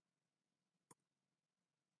probably.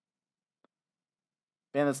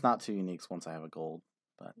 Bandit's not two uniques once I have a gold,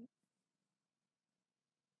 but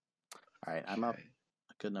all right, I'm up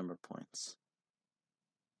a good number of points.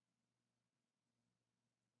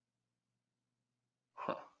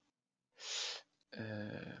 Huh.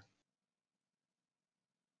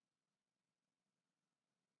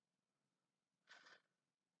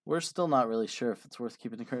 We're still not really sure if it's worth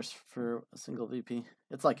keeping the curse for a single VP.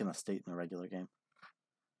 It's like an estate in a regular game.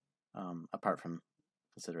 Apart from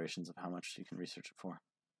considerations of how much you can research it for.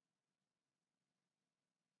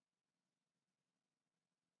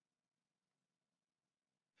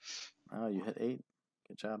 Oh, you hit 8.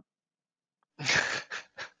 Good job.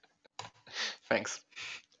 Thanks.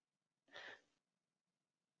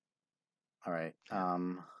 All right.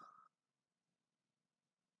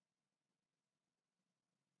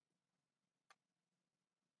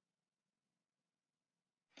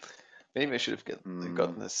 Maybe I should have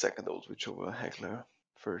gotten a second old witch over Heckler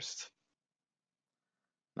first.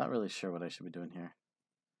 Not really sure what I should be doing here.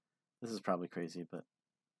 This is probably crazy, but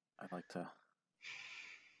I'd like to.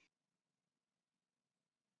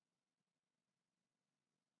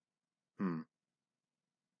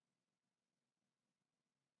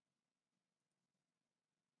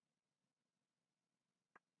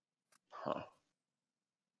 Huh.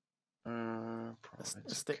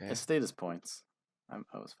 Estate is points.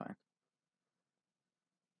 I was fine.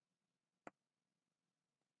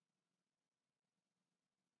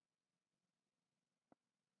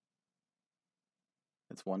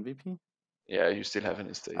 It's 1 VP? Yeah, you still have an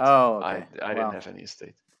estate. Oh, okay. I didn't have any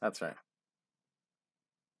estate. That's right.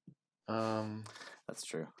 Um, That's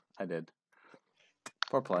true. I did.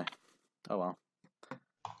 Poor play. Oh well.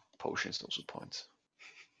 Potions also points.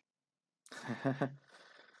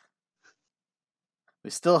 We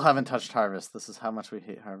still haven't touched Harvest. This is how much we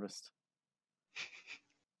hate Harvest.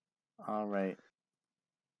 All right.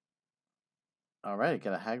 All right,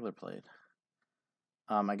 get a haggler played.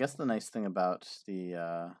 I guess the nice thing about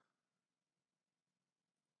the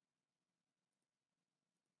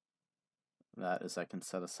that is I can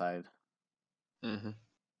set aside.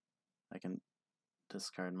 I can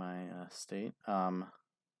discard my state.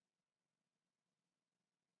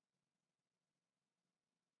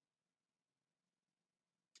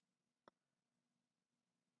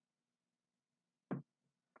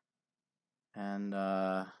 And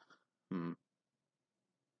I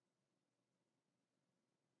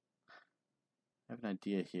have an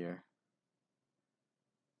idea here.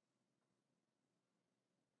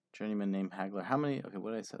 Journeyman named Haggler. How many? Okay,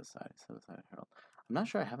 what did I set aside? Set aside a herald. I'm not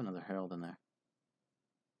sure I have another herald in there.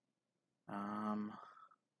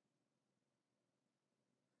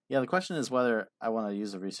 Yeah, the question is whether I want to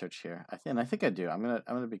use a research here. I think I do. I'm gonna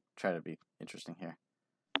try to be interesting here.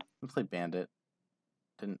 I'm gonna play Bandit.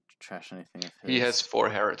 Didn't trash anything of his. He has 4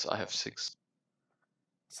 heralds. I have 6.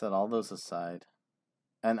 Set all those aside,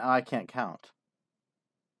 and I can't count.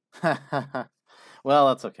 Well,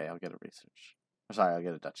 that's okay. I'll get a research. Sorry, I'll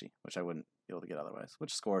get a duchy, which I wouldn't be able to get otherwise,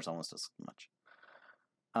 which scores almost as much.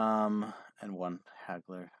 And 1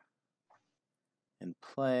 haggler in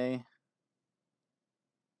play.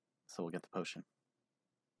 So we'll get the potion.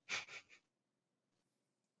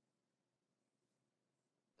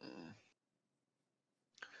 Mm.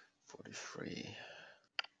 43.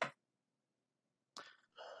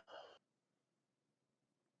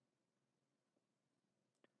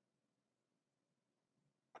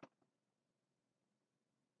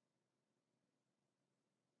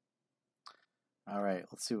 All right,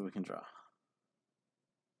 let's see what we can draw.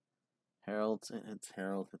 Herald, it's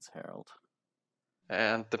Herald, it's Herald.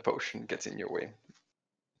 And the potion gets in your way.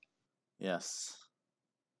 Yes.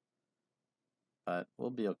 But we'll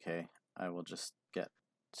be okay. I will just get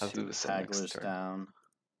I'll do 2 the same next hagglers turn. down.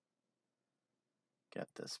 Get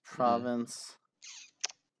this province.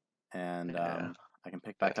 And Yeah, I can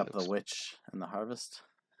pick back that up the looks- witch and the harvest.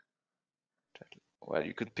 Well,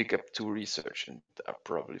 you could pick up 2 research and are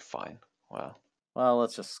probably fine. Well,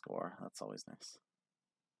 let's just score. That's always nice.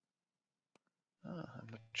 I'm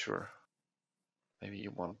not sure. Maybe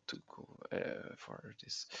you want to go for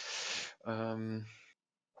this. I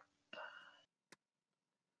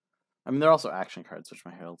mean, they're also action cards, which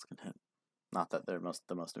my heralds can hit. Not that they're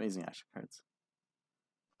the most amazing action cards.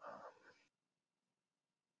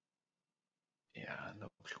 Yeah, no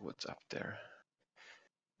clue what's up there.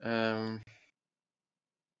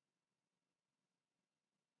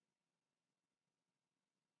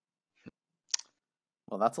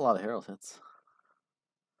 Well, that's a lot of herald hits.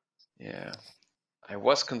 Yeah, I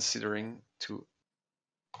was considering to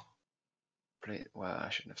play. Well, I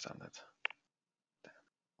shouldn't have done that.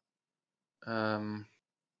 I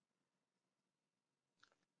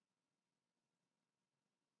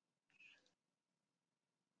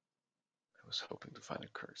was hoping to find a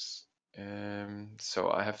curse.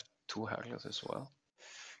 So I have 2 hagglers as well.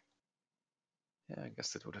 Yeah, I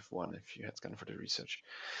guess that would have won if you had gone for the research.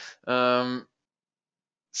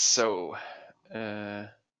 So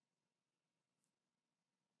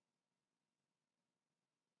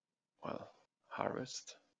well,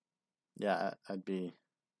 harvest. Yeah, I'd be.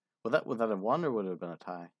 Would that have won, or would it have been a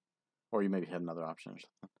tie? Or you maybe had another option or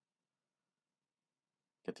something.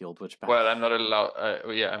 Get the old witch back. Well, I'm not allowed.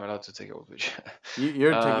 Yeah, I'm allowed to take old witch.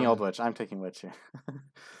 You're taking old witch. I'm taking witch here.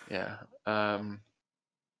 Yeah.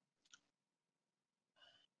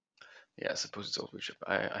 Yeah, I suppose it's old witch.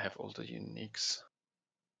 I have all the uniques.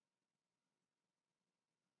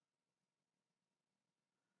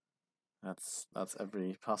 That's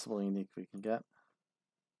every possible unique we can get.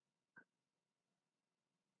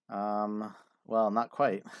 Well, not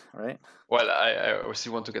quite, right? Well, I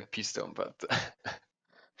still want to get Peace Stone, but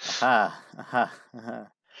aha.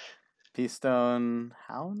 Peace Stone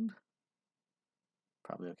Hound?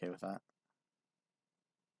 Probably okay with that.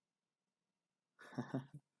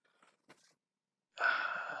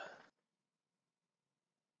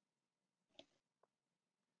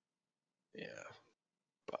 yeah,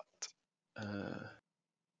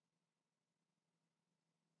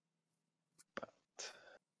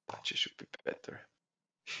 but she should be better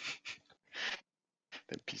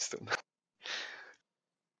than Peace Stone.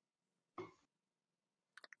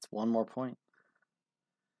 It's 1 more point.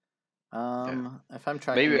 Yeah. If I'm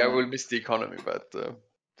tracking Maybe I right, will miss the economy, but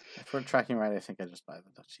if we're tracking right, I think I just buy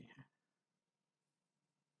the duchy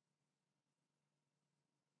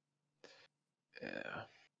yeah.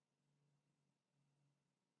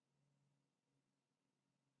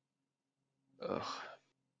 Ugh.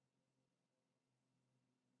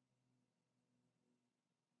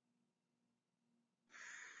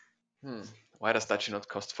 Why does duchy not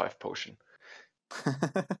cost 5 potion?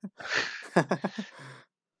 here.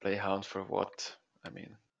 Play Hound for what? I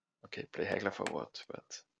mean, okay, play Haggler for what?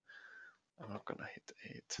 But I'm not gonna hit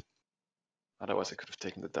 8. Otherwise, I could have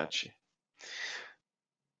taken the duchy.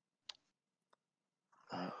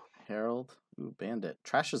 Right. Herald. Ooh, Bandit.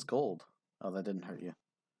 Trash is gold. Oh, that didn't hurt you.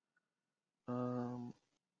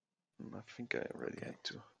 I think I already had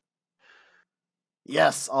to.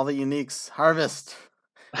 Yes, all the uniques. Harvest.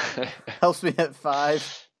 Helps me hit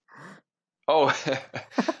 5. Oh.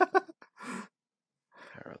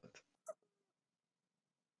 Herald.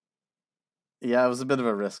 Yeah, it was a bit of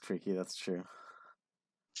a risk, Freaky. That's true.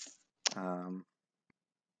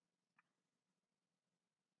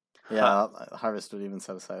 Yeah, Harvest would even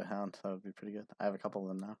set aside a Hound. That would be pretty good. I have a couple of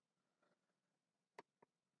them now.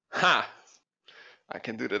 Ha! I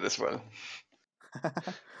can do that as well.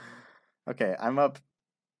 Okay, I'm up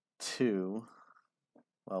 2.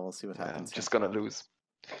 Well, we'll see what happens. I'm just gonna lose.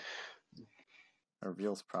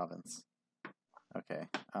 Reveals province. Okay.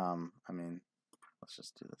 I mean, let's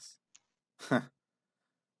just do this.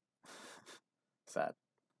 Sad.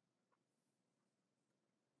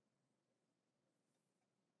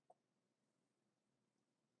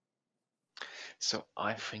 So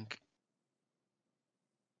I think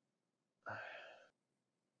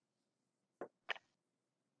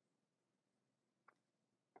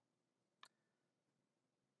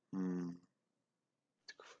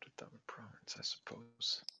to go for the double province, I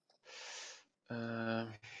suppose.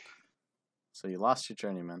 So you lost your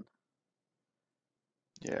journeyman.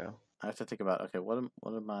 Yeah. I have to think about, okay, what am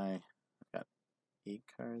I? I've got 8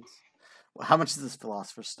 cards. Well, how much is this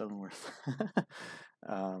Philosopher's Stone worth? 8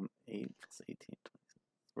 plus 18, 20. It's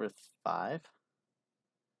worth 5.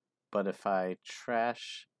 But if I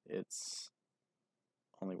trash, it's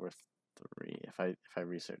only worth 3 if I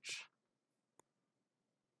research.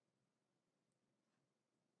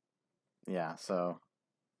 Yeah, so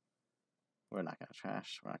we're not gonna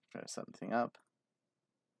trash. We're not gonna try to set anything up.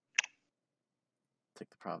 Take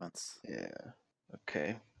the province. Yeah.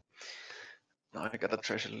 Okay. Now I gotta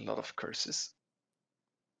trash a lot of curses.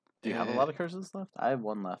 Do you have a lot of curses left? I have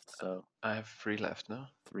 1 left, so I have 3 left now.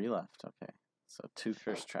 3 left. Okay, so 2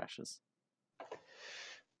 curse trashes.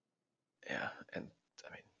 Yeah, and I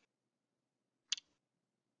mean,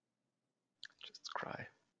 just cry.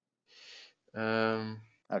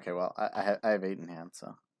 Okay, well I have 8 in hand,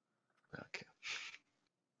 so Okay.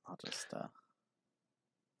 I'll just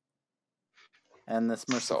end this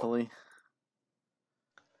mercifully.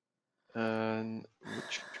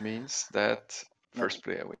 Which means that first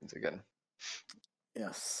player wins again.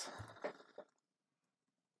 Yes.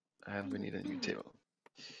 And we need a new table.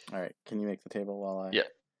 All right. Can you make the table while I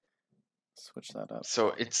switch that up? So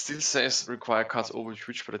it still says require cards over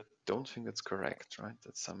which, but I don't think that's correct, right?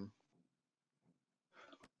 That's some.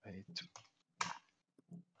 I need to.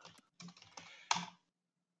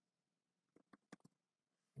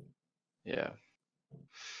 Yeah.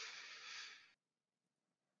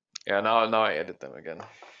 Yeah. Now I edit them again.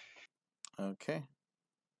 Okay.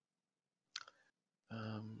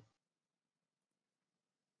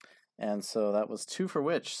 And so that was 2 for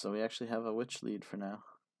witch. So we actually have a witch lead for now.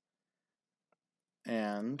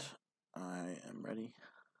 And I am ready.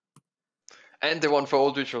 And the one for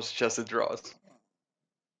old witch was just a draw.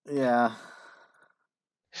 Yeah.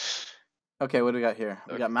 Okay, what do we got here?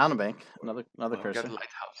 We got Mountebank, another cursor. We got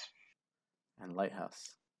Lighthouse. And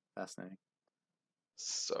Lighthouse. Fascinating.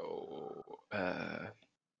 So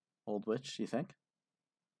Old Witch, you think?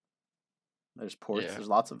 There's ports, yeah. There's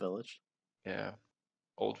lots of village. Yeah.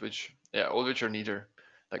 Old Witch. Yeah, Old Witch or neither.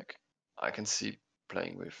 Like I can see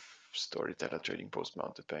playing with Storyteller, Trading Post,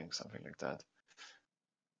 Mountebank, something like that.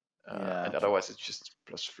 Yeah. And otherwise it's just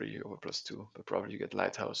 +3 or +2, but probably you get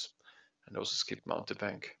Lighthouse and also skip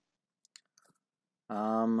Mountebank.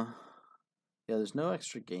 Yeah, there's no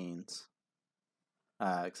extra gains.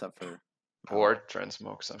 Except for Port,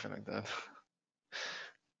 Transmog, something like that.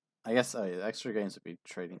 I guess extra gains would be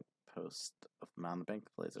Trading Post of Mountebank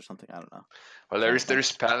plays or something. I don't know. Well, there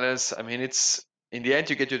is Palace. I mean, it's in the end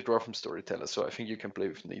you get your draw from Storyteller, so I think you can play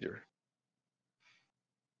with neither.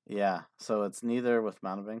 Yeah, so it's neither with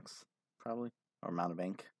Mountebanks, probably, or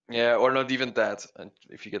Mountebank. Yeah, or not even that. And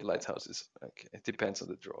if you get Lighthouses, like it depends on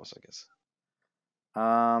the draws, I guess.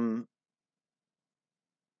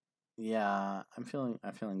 Yeah, I'm feeling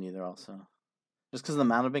neither also. Just because the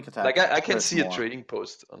Mountebank attack. Like I can see more. a trading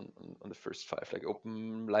post on the first 5. Like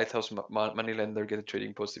open Lighthouse, Moneylender, get a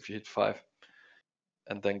trading post if you hit 5,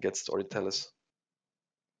 and then get Storytellers.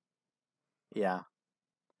 Yeah.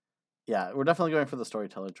 Yeah, we're definitely going for the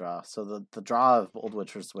Storyteller draw. So the draw of Old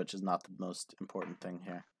Witch versus Witch is not the most important thing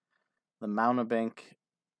here. The Mountebank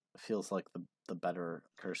feels like the better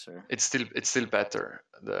cursor. It's still better,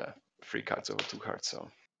 the 3 cards over 2 cards. So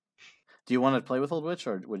do you want to play with Old Witch,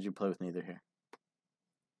 or would you play with neither here?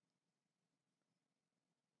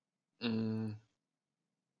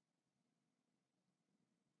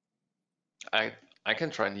 I can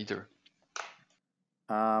try neither.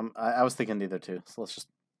 I was thinking neither too. So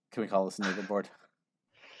can we call this a neither board?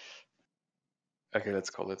 Okay, let's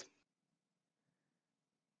call it.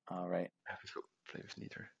 All right. I have to play with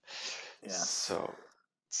neither. Yeah. So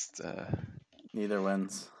it's neither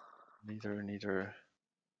wins. Neither.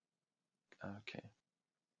 Okay.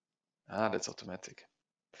 That's automatic.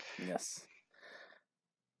 Yes.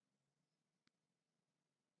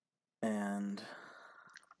 And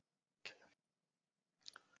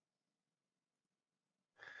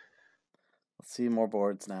let's see more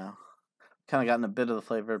boards now. Kind of gotten a bit of the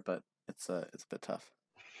flavor, but it's a bit tough.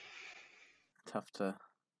 Tough to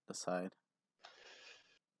decide.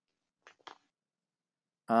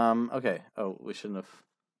 Okay. Oh, we shouldn't have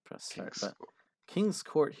pressed start, but King's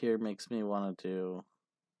Court here makes me want to do.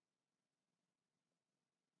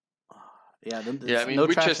 Yeah. I mean,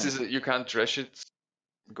 which chest is it? You can't trash it.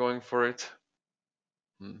 Going for it.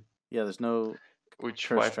 Yeah, there's no. Which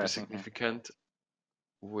might be significant.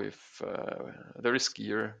 Here. With the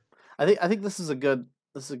riskier. I think this is a good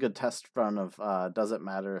test run of does it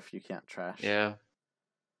matter if you can't trash? Yeah.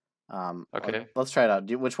 Okay. Let's try it out.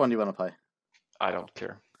 Which one do you want to play? I don't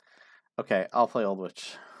care. Okay, I'll play Old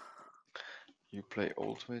Witch. You play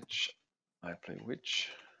Old Witch. I play Witch.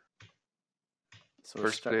 So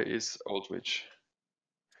first player is Old Witch.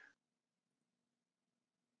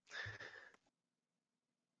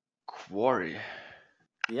 quarry.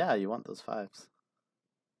 Yeah, you want those 5s.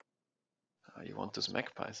 You want those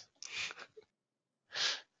magpies.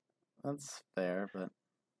 That's fair, but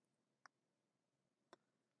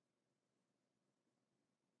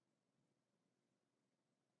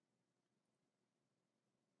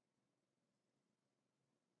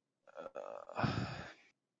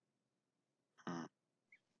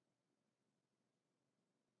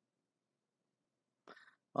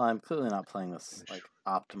well, I'm clearly not playing this like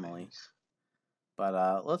optimally.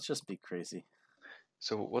 But let's just be crazy.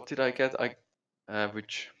 So what did I get?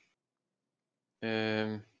 Which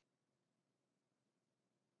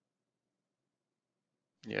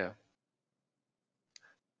yeah.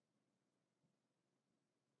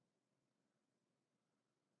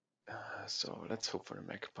 So let's hope for a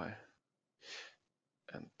magpie.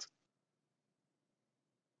 And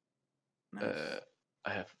Nice.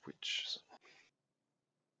 I have witch. So.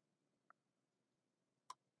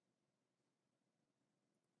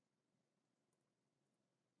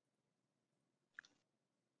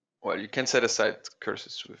 Well, you can set aside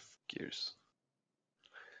curses with gears.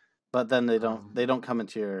 But then they don't come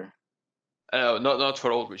into your. No, not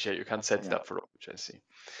for old witch. Yeah, you can't set it up for old witch. I see.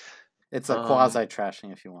 It's a quasi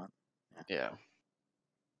trashing if you want. Yeah.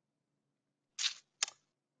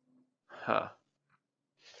 Huh.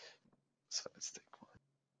 So let's take one.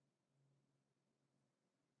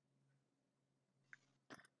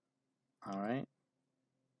 All right.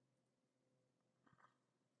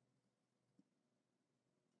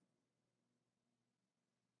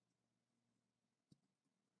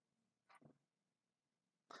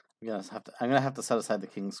 I'm gonna have to set aside the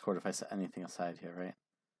King's Court if I set anything aside here, right?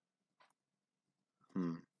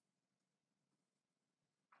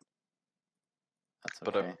 That's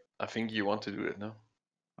okay. But I think you want to do it, no?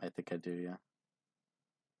 I think I do, yeah.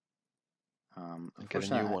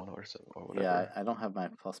 Get a new one or whatever. Yeah, I don't have my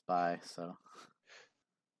plus buy, so.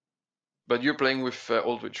 But you're playing with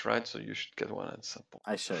Old Witch, right? So you should get one at some point.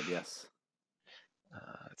 I should, yes.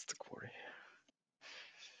 It's the quarry.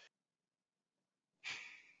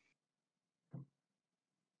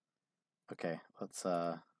 Okay, let's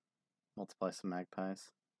multiply some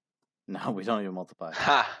magpies. No, we don't even multiply.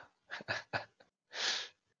 Ha!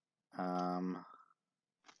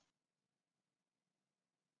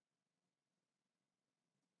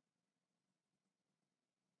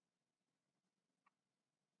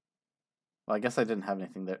 Well, I guess I didn't have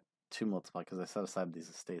anything there to multiply because I set aside these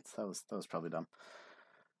estates. That was probably dumb.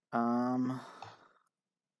 I'm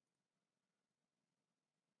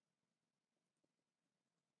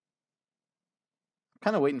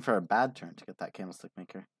kind of waiting for a bad turn to get that candlestick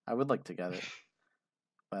maker. I would like to get it,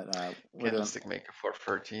 but candlestick maker for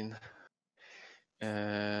 13. So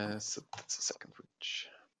that's a second witch.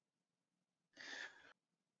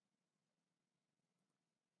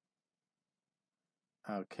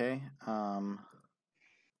 Okay.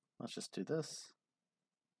 Let's just do this.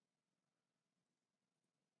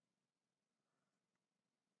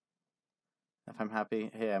 If I'm happy,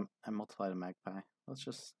 hey, I multiplied a magpie. Let's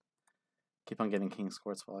just keep on getting King's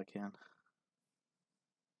Courts while I can.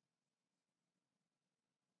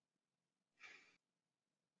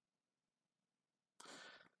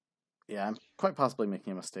 Yeah, I'm quite possibly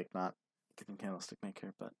making a mistake not getting Candlestick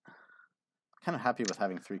Maker, but I'm kind of happy with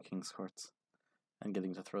having 3 King's Courts and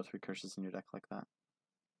getting to throw 3 curses in your deck like that.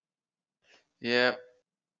 Yeah,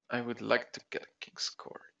 I would like to get a King's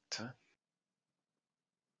Court.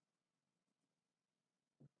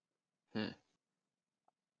 Did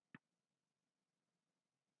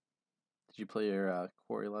you play your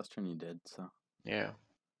Quarry last turn? You did, so. Yeah.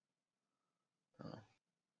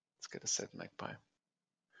 Let's get a set magpie.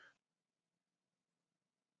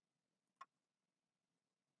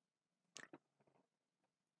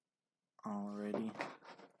 Alrighty.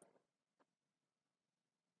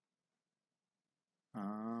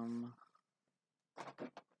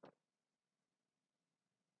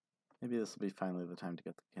 Maybe this will be finally the time to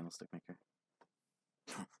get the Candlestick Maker.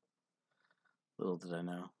 Little did I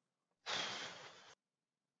know.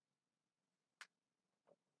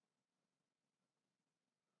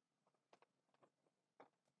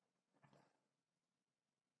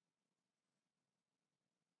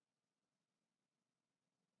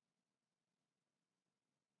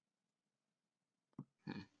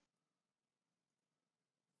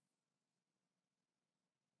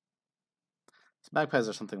 So magpies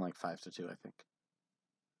are something like 5-2, I think.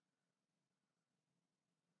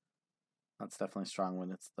 That's definitely strong when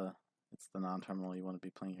it's the non-terminal you want to be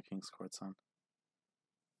playing your King's Courts on.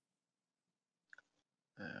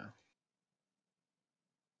 Yeah.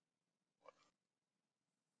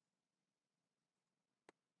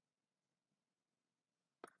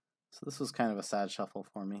 So So this was kind of a sad shuffle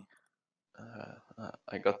for me.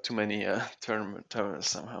 I got too many terminals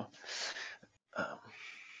somehow. Well,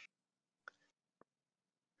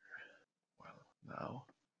 now.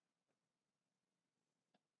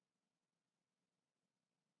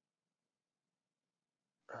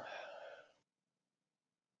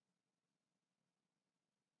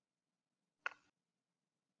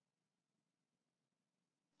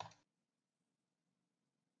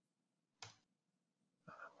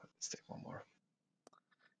 Let's take one more.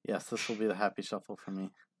 Yes, this will be the happy shuffle for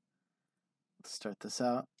me. Let's start this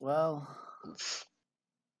out. Well,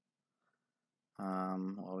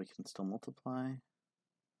 we can still multiply.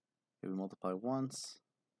 Maybe multiply once.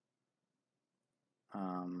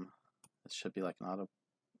 It should be like an auto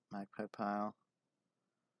magpie pile.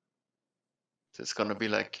 So it's gonna be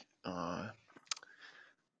like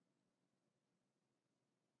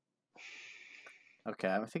okay,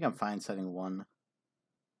 I think I'm fine setting 1.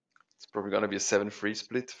 it's probably gonna be a 7-free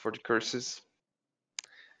split for the curses.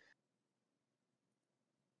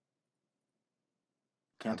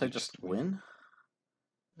 Can't I just win?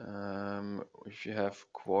 If you have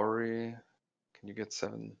quarry, can you get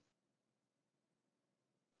 7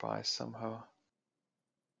 buys somehow?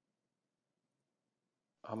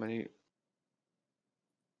 How many?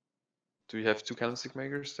 Do you have 2 candlestick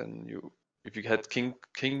makers? Then if you had king,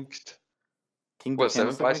 well,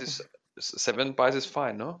 7 buys is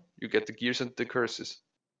fine, no? You get the gears and the curses.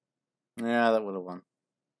 Yeah, that would have won.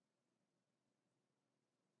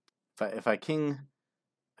 If I king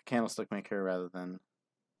a candlestick maker rather than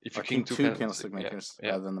if you king 2 candlestick makers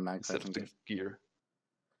rather than the magpie gear.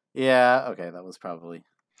 Yeah, okay, that was probably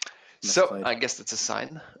misplayed. So I guess that's a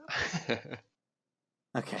sign.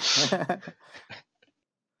 Okay.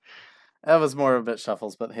 That was more a bit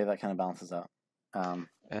shuffles, but hey, that kind of balances out.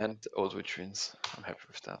 And Old Witch wins. I'm happy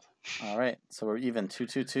with that. All right, so we're even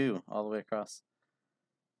 2-2-2 all the way across.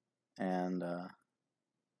 And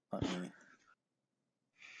let me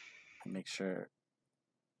make sure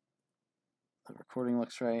the recording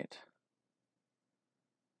looks right.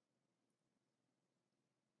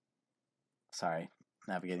 Sorry,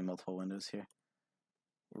 navigating multiple windows here.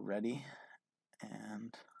 We're ready,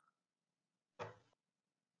 and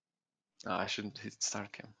I shouldn't hit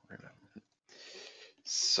start cam.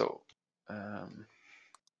 So,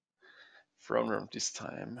 throne room this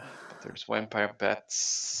time, but there's vampire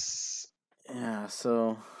bats. Yeah,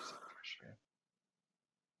 so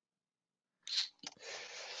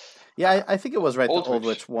yeah, I think it was right that Old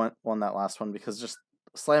Witch won that last one, because just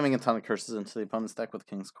slamming a ton of curses into the opponent's deck with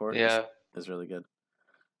King's Court is really good.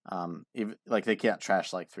 Even like they can't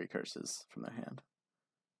trash like 3 curses from their hand,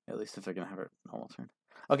 at least if they're gonna have a normal turn.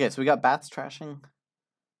 Okay, so we got bats trashing.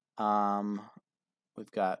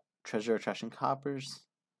 We've got treasure trashing coppers.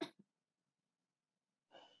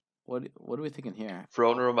 What are we thinking here?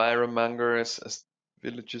 Throne room, Ironmonger as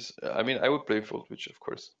villages. I mean, I would play Old Witch, of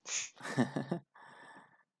course.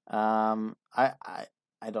 I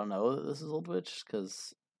don't know that this is Old Witch,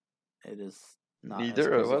 because it is not as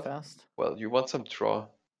crazy fast. Well, you want some draw.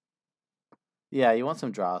 Yeah, you want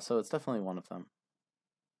some draw, so it's definitely one of them.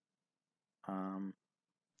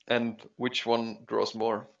 And which one draws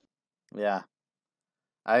more? Yeah,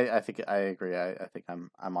 I think I agree. I think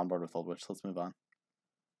I'm on board with Old Witch. Let's move on.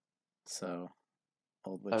 So,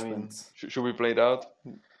 Old Witch wins. Should we play it out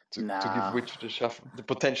to give Witch the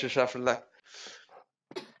potential shuffle luck?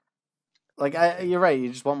 Like you're right. You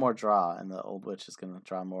just want more draw, and the Old Witch is going to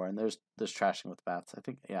draw more. And there's trashing with bats. I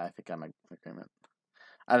think I'm in agreement.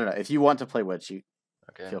 I don't know, if you want to play Witch, you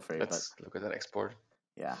feel free. Let's look at that export.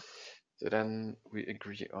 Yeah. So then we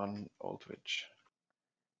agree on Old Witch.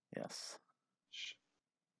 Yes.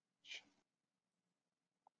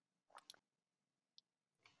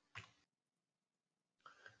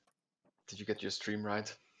 Did you get your stream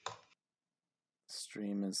right?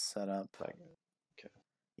 Stream is set up. Okay.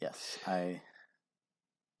 Yes, Okay,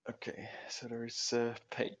 so there is a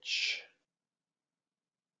Page.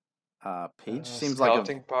 Page seems like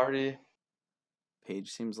scouting party.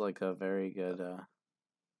 Page seems like a very good.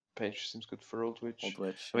 Page seems good for Old Witch. Old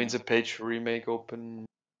Witch. I mean, it's a Page remake open,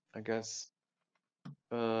 I guess.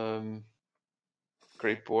 Great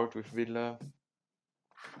board with Villa.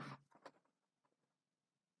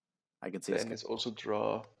 I could see. Then it's also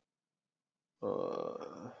draw.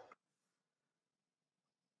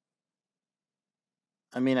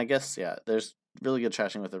 I mean, I guess there's really good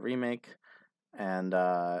trashing with the remake, and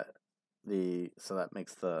so that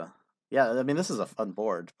makes the I mean, this is a fun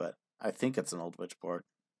board, but I think it's an Old Witch board.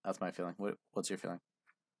 That's my feeling. What's your feeling?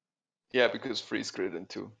 Yeah, because freeze grid and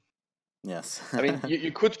 2. Yes. I mean,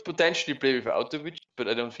 you could potentially play without the Witch, but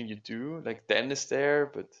I don't think you do. Like, Den is there,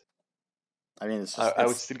 but I mean, it's just. I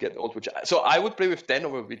would still get Old Witch. So I would play with Den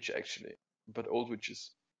over Witch actually, but Old Witch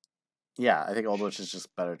is. Yeah, I think Old Witch is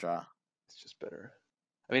just better draw. It's just better.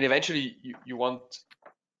 I mean, eventually you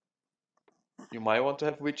might want to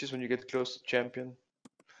have witches when you get close to champion,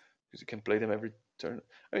 because you can play them every turn.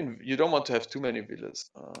 I mean, you don't want to have too many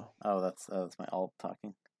villas. Oh, that's my alt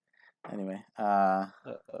talking. Anyway, I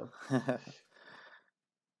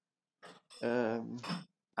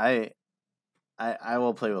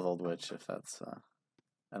will play with Old Witch if that's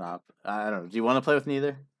an op. I don't know. Do you want to play with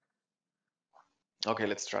neither? Okay,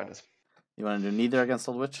 let's try this. You want to do neither against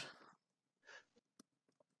Old Witch?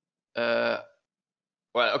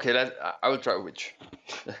 Well, okay. I will try witch.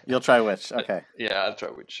 You'll try witch. Okay. Yeah, I'll try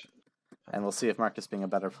witch. And we'll see if Marcus, being a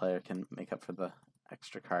better player, can make up for the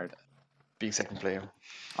extra card. Being second player.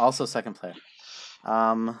 Also second player.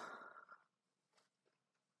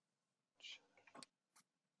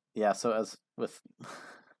 Yeah, so as with...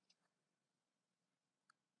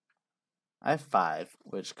 I have 5,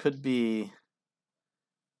 which could be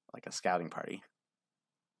like a scouting party.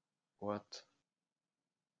 What?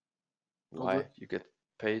 Why? You get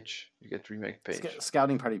page. You get remake page.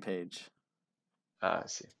 Scouting party page. I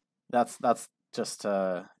see. That's just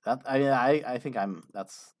that. I think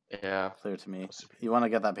that's clear to me. Possibly. You want to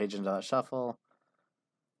get that page into that shuffle.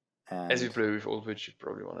 And as you play with Old Witch, you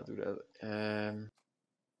probably want to do that.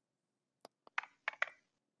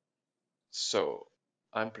 So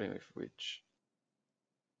I'm playing with Witch.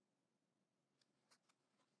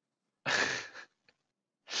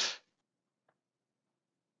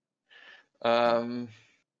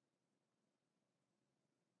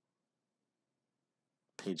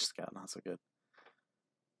 Page scout, not so good.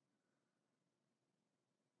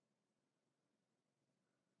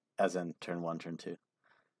 As in turn 1, turn 2.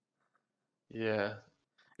 Yeah.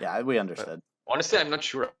 Yeah, we understood. But honestly, I'm not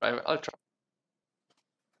sure. I'll try.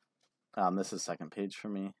 This is second page for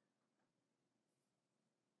me.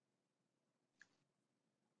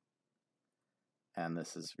 And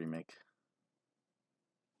this is remake.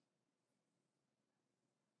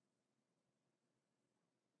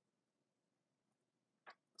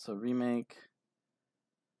 So remake.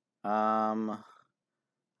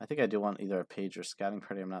 I think I do want either a page or scouting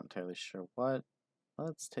party. I'm not entirely sure what.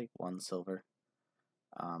 Let's take 1 silver.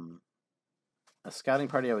 A scouting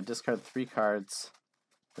party, I would discard 3 cards.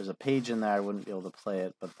 There's a page in there. I wouldn't be able to play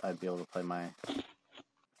it, but I'd be able to play my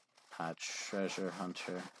treasure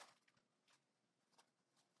hunter.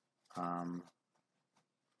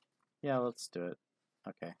 Yeah, let's do it.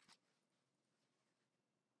 Okay.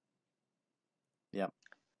 Yep.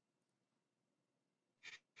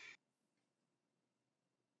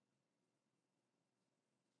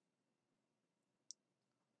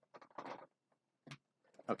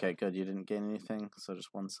 Okay, good. You didn't gain anything, so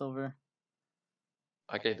just 1 silver.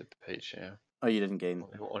 I gained the page, yeah. Oh, you didn't gain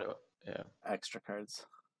yeah. extra cards.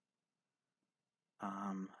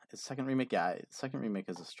 Is second remake? Yeah, second remake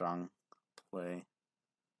is a strong play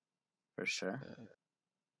for sure.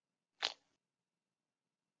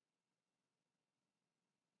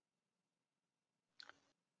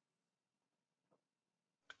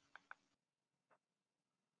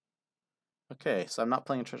 Okay, so I'm not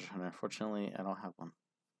playing a treasure hunter. Fortunately, I don't have one.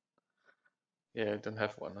 Yeah, I don't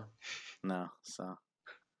have one. Huh? No, so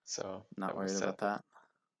not worried about that.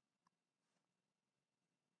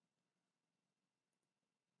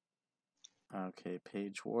 Okay,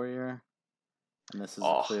 Page Warrior. And this is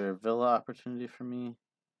a clear villa opportunity for me.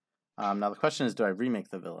 Now the question is, do I remake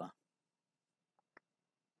the villa?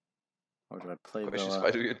 Or do I play villa?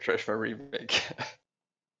 Why do you trash my remake?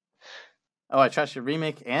 Oh, I trashed your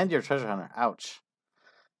remake and your treasure hunter. Ouch.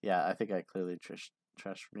 Yeah, I think I clearly trash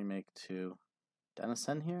remake to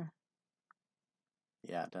Denison here.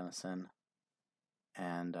 Yeah, Denison.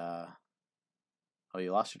 And, oh,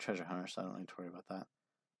 you lost your treasure hunter, so I don't need to worry about that.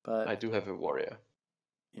 But I do have a warrior.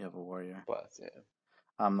 You have a warrior. But, yeah.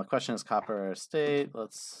 The question is copper or estate.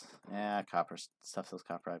 Copper. Stuff says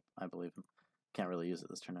copper. I believe him. Can't really use it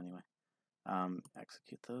this turn anyway.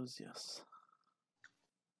 Execute those, yes.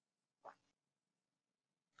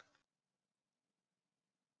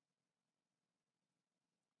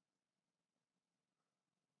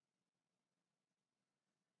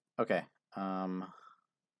 Okay.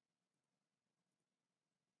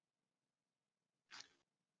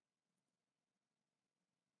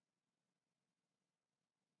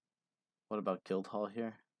 What about Guildhall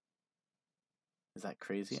here? Is that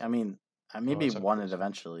crazy? I mean, I maybe won it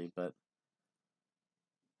eventually, but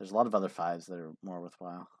there's a lot of other 5s that are more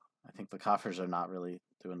worthwhile. I think the coffers are not really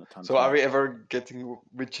doing a ton. So are we ever getting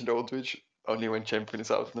Witch and Old Witch? Only when champion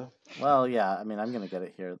is out, no? Well, yeah. I mean, I'm gonna get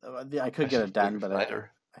it here. I could get a Den, but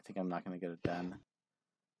I think I'm not going to get a den.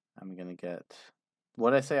 I'm going to get...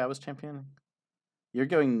 What did I say I was championing? You're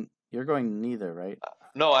going neither, right?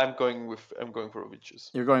 No, I'm going for witches.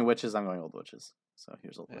 You're going witches, I'm going old witches. So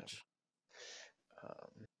here's old witch.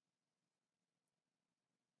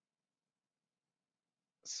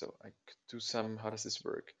 So I could do some. How does this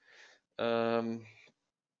work? You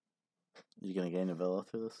gonna gain a villa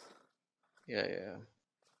through this? Yeah.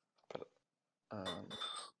 But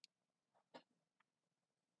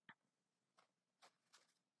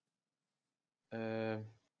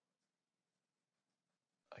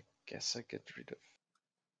I guess I get rid of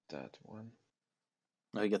that one.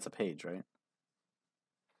 No, he gets a page, right?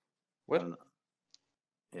 What?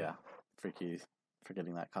 Yeah, freaky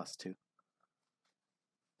forgetting that cost too.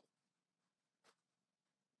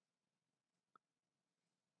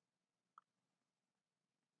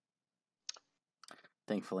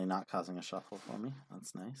 Thankfully not causing a shuffle for me.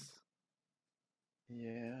 That's nice.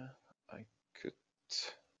 Yeah, I could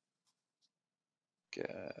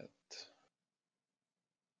get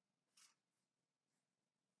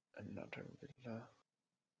another villa.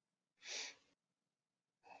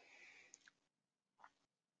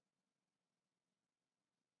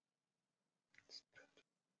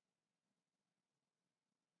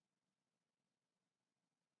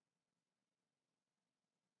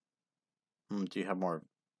 Do you have more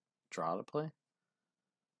draw to play?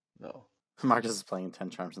 No. Marcus is playing 10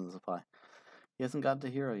 charms in the supply. He hasn't got to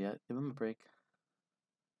hero yet. Give him a break.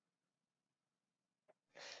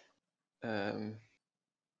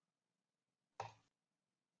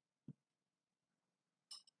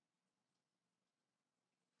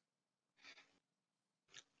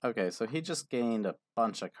 Okay, so he just gained a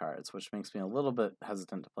bunch of cards, which makes me a little bit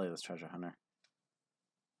hesitant to play this treasure hunter.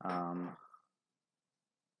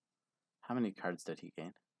 How many cards did he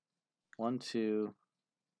gain? 1, 2,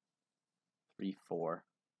 3, 4.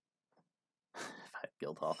 5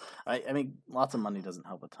 guild hall. I mean, lots of money doesn't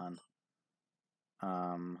help a ton.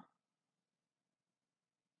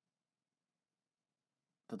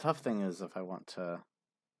 The tough thing is if I want to...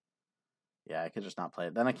 Yeah, I could just not play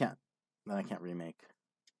it. Then I can't remake.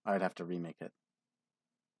 I would have to remake it.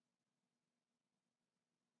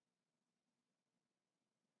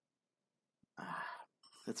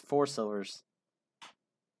 It's 4 silvers.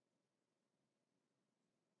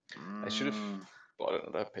 I should have bought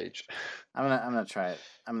another page. I'm gonna try it.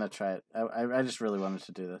 I just really wanted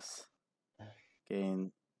to do this.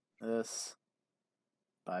 Gain this.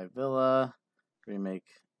 Buy villa. Remake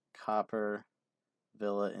copper.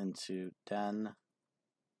 Villa into den.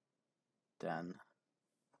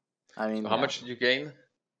 I mean, So how much did you gain?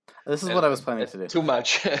 This is what I was planning to do. Too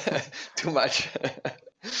much. Too much.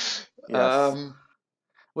 Yes.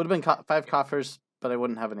 Would have been 5 coffers, but I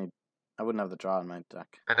wouldn't have the draw in my deck.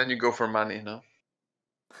 And then you go for money, no?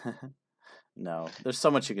 No. There's so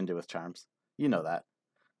much you can do with charms. You know that.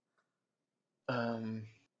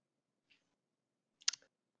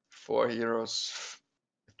 4 heroes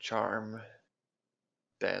charm.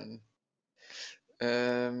 Then.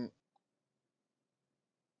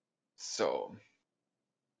 So.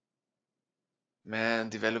 Man,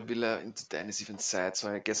 develop villa into den is even sad, so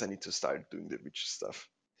I guess I need to start doing the witch stuff.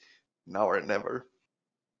 Now or never.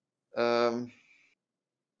 Does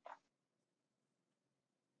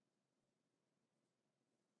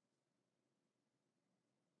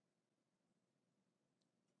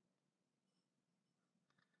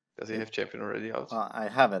he have champion already out? Well, I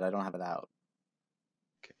have it. I don't have it out.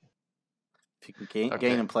 Okay. If you can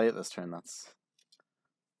gain and play it this turn, that's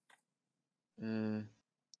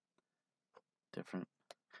different.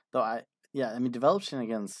 Though I mean, develop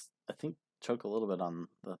shenanigans, I think, choke a little bit on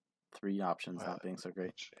the 3 options not being so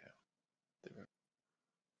great. Yeah.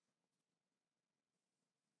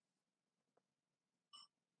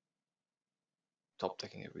 Top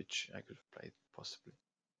decking a witch, I could have played possibly.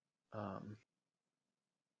 So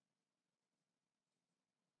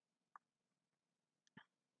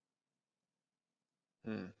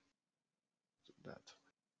that.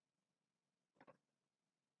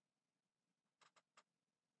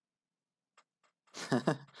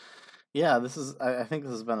 Yeah, this is. I think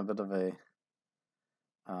this has been a bit of a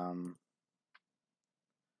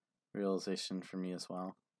realization for me as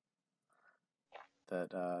well.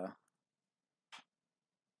 That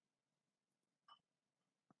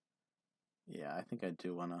yeah, I think I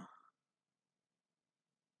do wanna.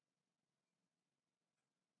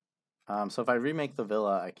 So if I remake the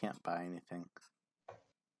villa, I can't buy anything.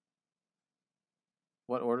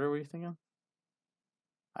 What order were you thinking?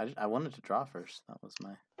 I wanted to draw first. That was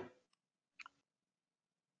my.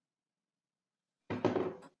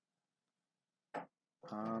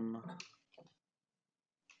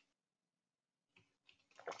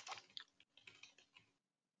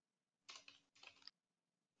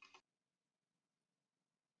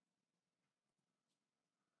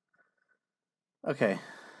 Okay.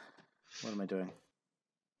 What am I doing?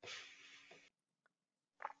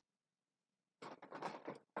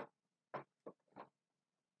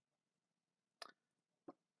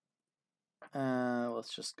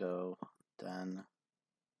 Let's just go done.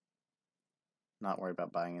 Not worry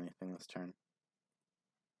about buying anything this turn.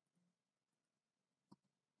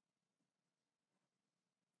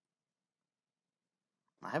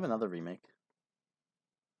 I have another remake.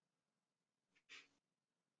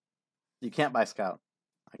 You can't buy Scout.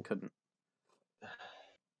 I couldn't.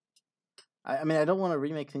 I mean, I don't want to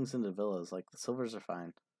remake things into villas. Like, the silvers are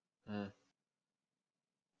fine.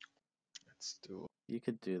 Let's do. You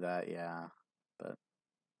could do that, yeah. But,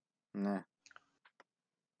 nah.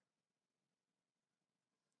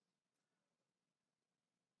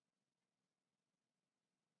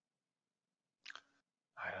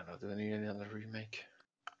 I don't know. Do I need another remake?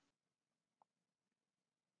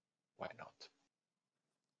 Why not?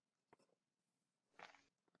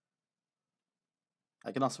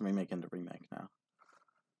 I can also remake into remake now.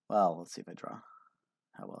 Well, let's see if I draw.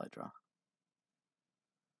 How will I draw?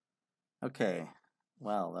 Okay.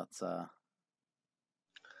 Well, that's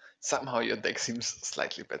Somehow your deck seems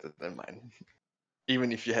slightly better than mine.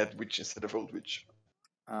 Even if you had witch instead of old witch.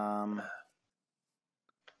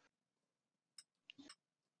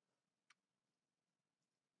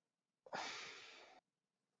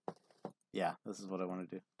 Yeah, this is what I want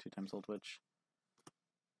to do. 2 times old witch.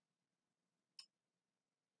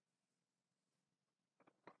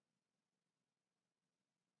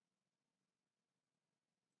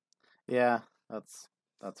 Yeah, that's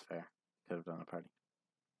fair. Could have done a party.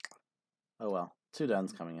 Oh well. 2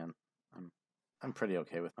 duns coming in. I'm pretty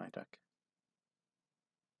okay with my deck.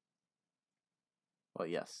 Well,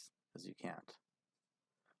 yes, because you can't.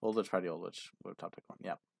 Old witch party, old witch. Would have top deck 1.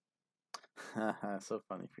 Yep. So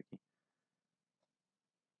funny, Freaky.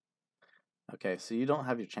 Okay, so you don't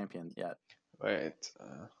have your champion yet. Wait,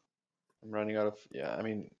 I'm running out of. Yeah, I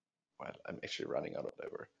mean, well, I'm actually running out of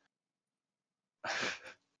lever.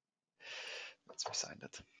 Let's resign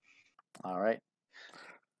it. All right.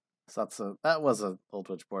 So that was a old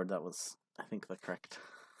witch board. That was, I think, the correct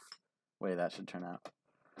way that should turn out.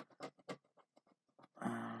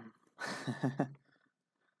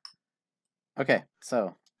 Okay,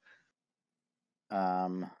 so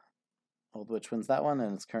old witch wins that one,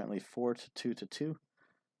 and it's currently 4-2 to 2.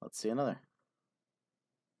 Let's see another.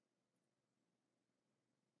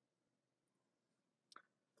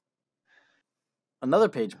 Another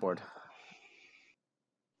page board.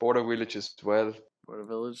 Border village as well. Border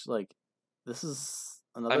village, like this is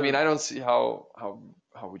another. I mean, I don't see how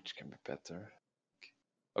witch can be better.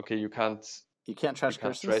 Okay, you can't. You can't trash You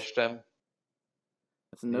can't curses. trash them.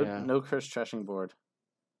 It's no curse trashing board.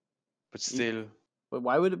 But still. But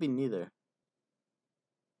why would it be neither?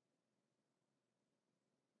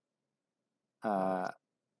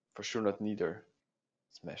 For sure not neither.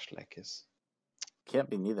 Smash Lackis. Can't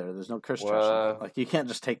be neither. There's no curse trashing. Like you can't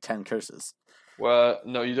just take 10 curses. Well,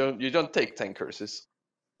 no, you don't. You don't take 10 curses.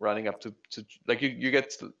 Running up to like you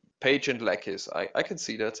get page and Lackis. I can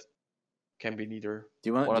see that. Can be neither. Do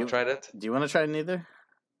you want to try that? Do you want to try neither?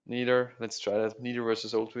 Neither. Let's try that. Neither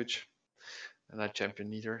versus Old Witch. And I champion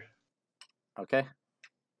neither. Okay.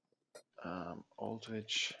 Old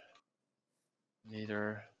Witch.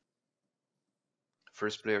 Neither.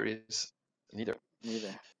 First player is neither.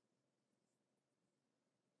 Neither.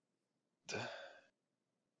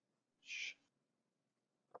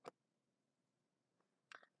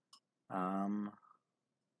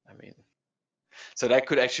 I mean, so that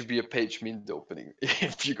could actually be a page mint opening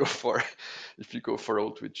if you go for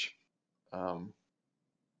Old Witch.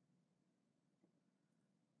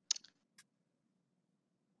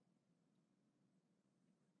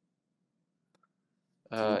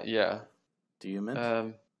 Yeah. Do you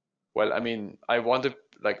mint? Well, I mean, I want to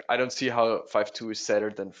I don't see how 5-2 is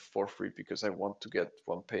sadder than 4-3 because I want to get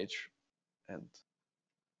 1 page, and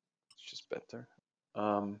it's just better.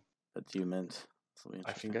 But do you mint?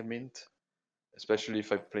 I think I mint, especially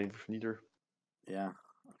if I play with neither. Yeah.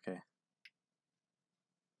 Okay.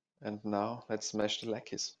 And now let's smash the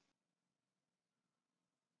Lackis.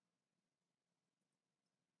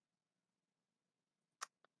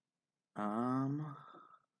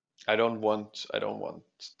 I don't want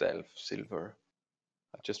Delve Silver.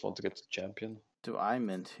 I just want to get the champion. Do I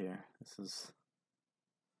mint here? This is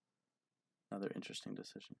another interesting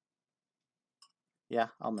decision. Yeah,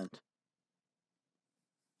 I'll mint.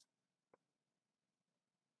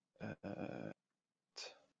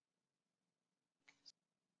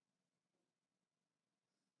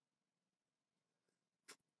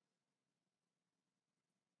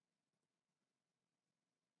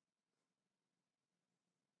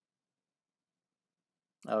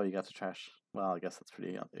 Oh, you got to trash. Well, I guess that's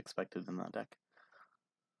pretty expected in that deck.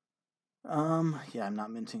 Yeah, I'm not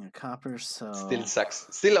minting a copper, so... Still sucks.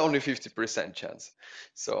 Still only 50% chance.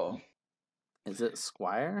 So... Is it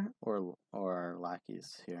Squire or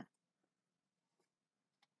Lackeys here?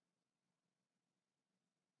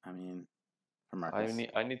 I mean, for Marcus.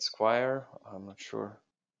 I need Squire. I'm not sure.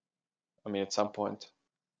 I mean, at some point.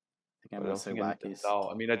 I think I'm going to say Lackeys. No,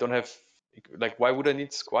 I mean, I don't have... Like, why would I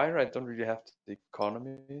need Squire? I don't really have the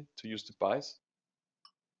economy to use the buys.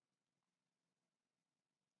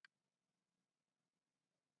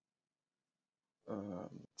 At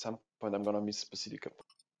some point, I'm going to miss Basilica.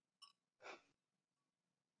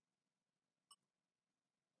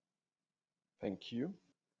 Thank you.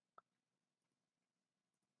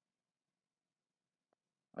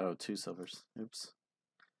 Oh, 2 silvers. Oops.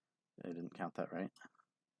 I didn't count that right.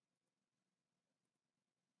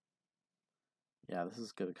 Yeah, this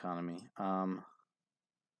is good economy. Am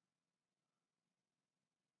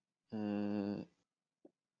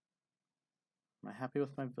I happy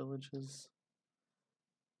with my villages?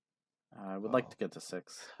 I would like to get to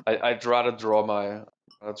 6. I'd rather draw my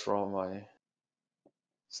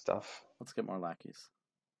stuff. Let's get more lackeys.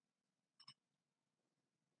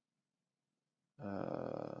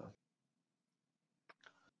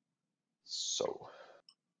 So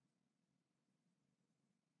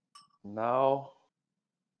now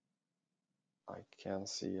I can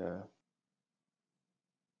see a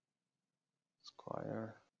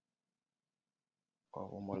Squire or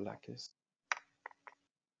one more lackeys.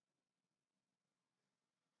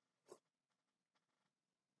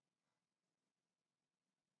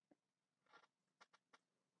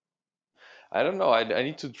 I don't know. I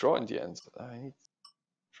need to draw in the end. I need to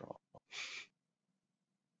draw.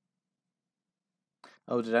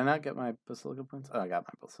 Oh, did I not get my Basilica points? Oh, I got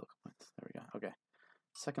my Basilica points. There we go. Okay.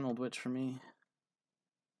 Second Old Witch for me.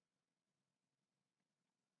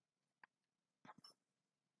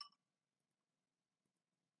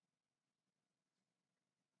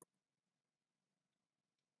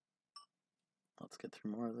 Let's get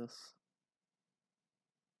through more of this.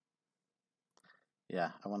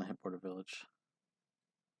 Yeah, I want to hit Border Village.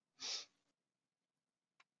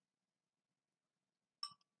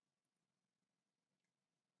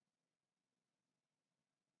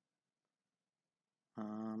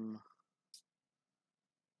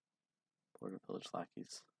 Border Village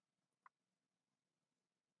lackeys.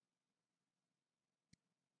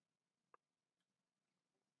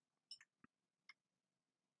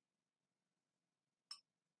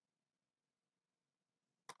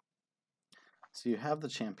 So you have the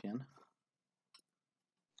champion.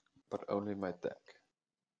 But only my deck.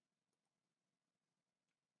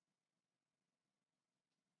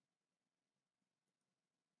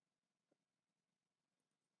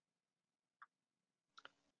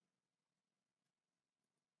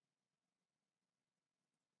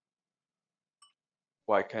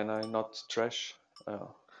 Why can I not trash?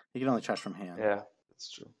 Oh. You can only trash from hand. Yeah,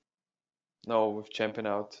 that's true. No, with champion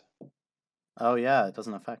out. Oh yeah, it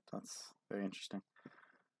doesn't affect. That's very interesting.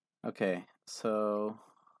 Okay, so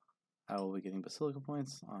I will be getting Basilica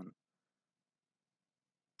points on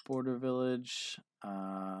Border Village.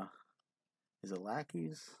 Is it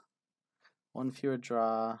lackeys? 1 fewer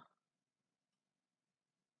draw.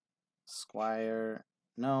 Squire.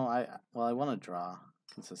 No, I want to draw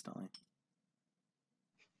consistently.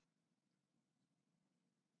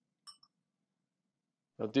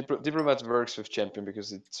 No, Diplomat works with champion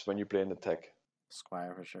because it's when you play an attack.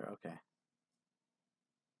 Squire for sure. Okay.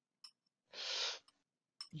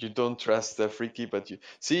 You don't trust the freaky, but you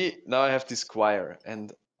see now I have this Squire,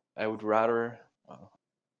 and I would rather.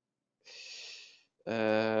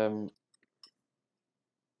 Let's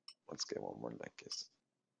get one more like this.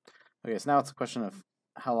 Okay, so now it's a question of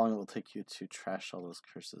how long it will take you to trash all those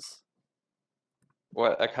curses.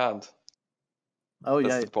 Well, I can't. Oh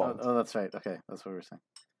That's yeah. the point. Oh, that's right. Okay, that's what we were saying.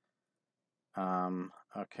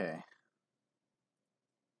 Okay.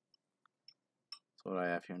 So what do I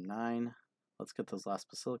have here? 9. Let's get those last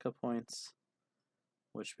Basilica points,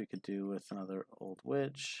 which we could do with another Old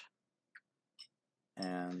Witch.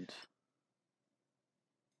 And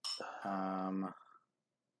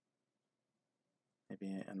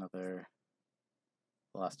maybe another,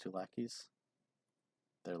 the last 2 lackeys.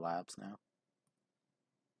 They're labs now.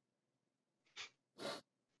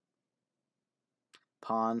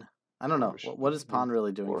 Pawn. I don't know. What is pawn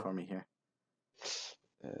really doing for me here?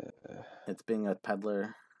 It's being a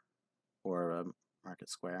peddler or a market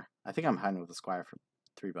square. I think I'm hiding with a squire for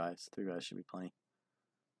 3 buys. 3 buys should be plenty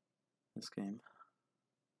this game.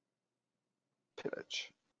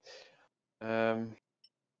 Pillage.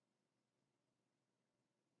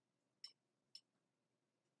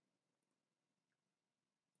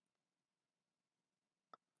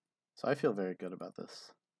 So I feel very good about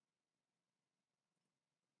this.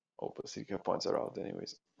 Oh, but secret points are out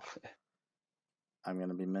anyways. I'm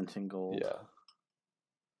gonna be minting gold. Yeah.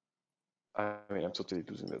 I mean, I'm totally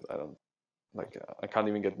losing that. I don't like. I can't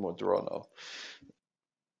even get more draw now.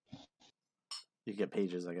 You get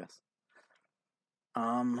pages, I guess.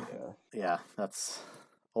 Yeah. Yeah, that's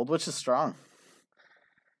Old Witch is strong.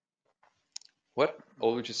 What?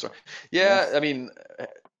 Old Witch is strong. Yeah, I mean,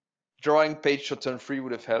 drawing page shot turn 3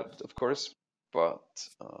 would have helped, of course, but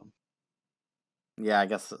yeah, I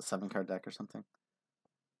guess a 7-card deck or something.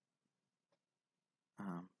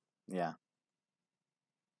 Yeah.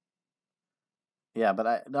 Yeah, but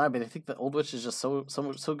I think the Old Witch is just so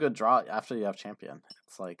good draw after you have champion.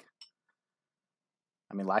 It's like,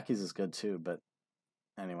 I mean, Lackeys is good too, but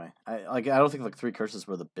anyway, I don't think like 3 curses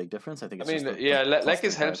were the big difference. I think it's just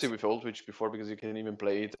Lackeys helps cards. you with Old Witch before because you can even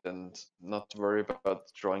play it and not worry about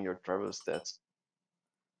drawing your travel stats.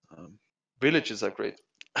 Villages are great.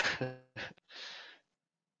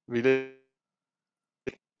 Village.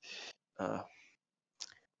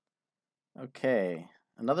 Okay,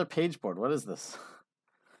 another page board. What is this?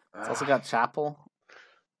 It's also got Chapel.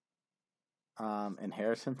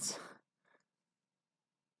 Inheritance.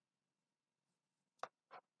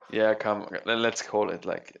 Yeah, come. Let's call it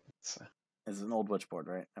like it's an Old Witch board,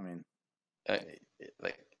 right? I mean,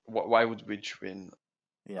 like why would Witch win?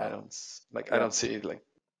 yeah. I don't I don't see it like.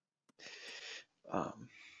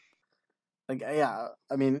 Yeah.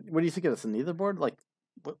 I mean, what do you think of this? Neither board? Like,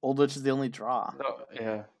 Old Witch is the only draw. No,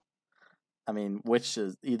 yeah. I mean,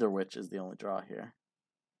 either Witch is the only draw here.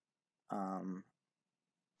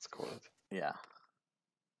 Let's call it. Yeah.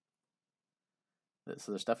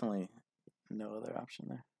 So there's definitely no other option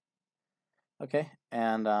there. Okay,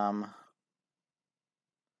 and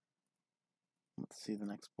let's see the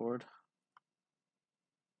next board.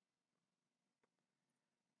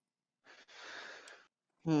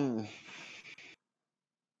 Yeah,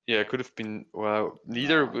 it could have been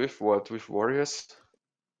neither with what? With warriors?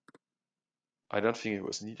 I don't think it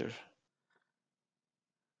was neither.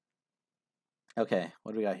 Okay,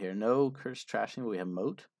 what do we got here? No curse trashing, but we have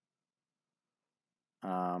moat.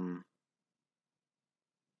 There's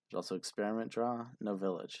also experiment draw. No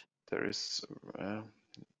village. There is.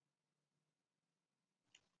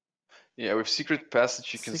 Yeah, with secret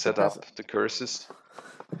passage you can set up the curses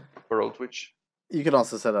for Old Witch. You can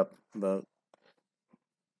also set up the.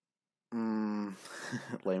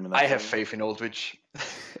 Lame. I have faith in Old Witch.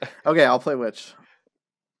 Okay, I'll play Witch.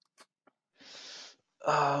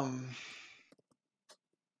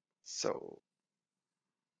 So.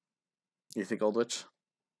 You think Old Witch?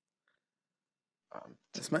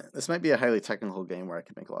 This might be a highly technical game where I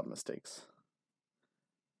could make a lot of mistakes.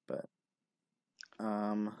 But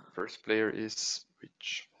first player is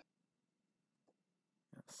Witch.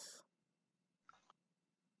 Yes.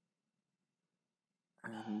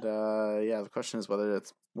 And yeah, the question is whether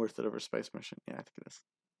it's worth it over Spice Mission. Yeah, I think it is.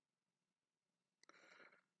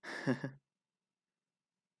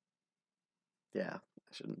 Yeah,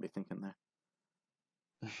 I shouldn't be thinking there.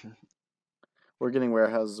 We're getting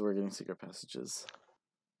warehouses, we're getting secret passages.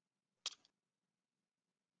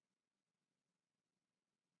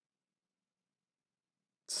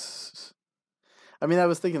 I mean, I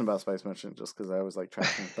was thinking about Spice Mission just because I was like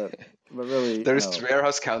tracking, but really, there's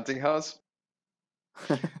warehouse counting house.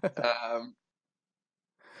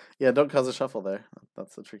 Yeah, don't cause a shuffle there.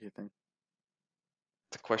 That's the tricky thing.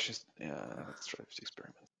 The question is, yeah, let's try this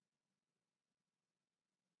experiment.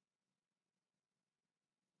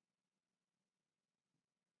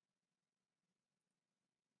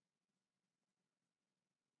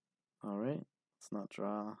 All right, let's not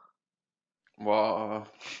draw. Wow.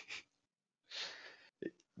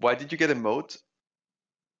 Why did you get a moat?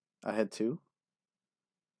 I had 2.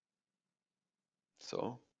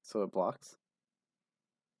 So it blocks.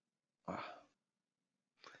 I'm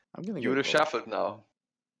gonna. You would have shuffled now.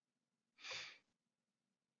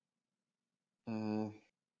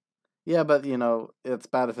 Yeah, but you know, it's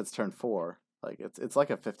bad if it's turn 4. Like it's like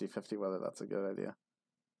a 50-50 whether that's a good idea.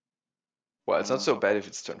 Well, it's not so bad if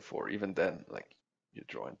it's turn 4. Even then, like you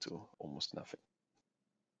draw into almost nothing.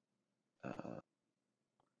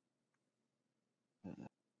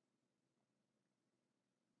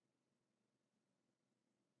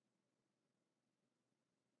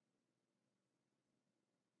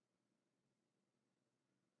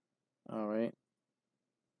 All right.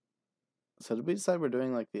 So did we decide we're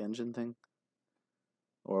doing like the engine thing?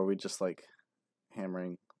 Or are we just like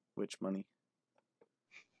hammering Witch money?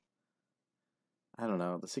 I don't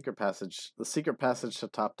know. The secret passage to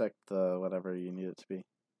top deck the whatever you need it to be.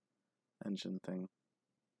 Engine thing.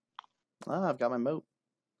 Ah, I've got my moat.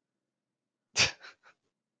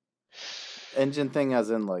 Engine thing as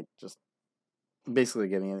in like just basically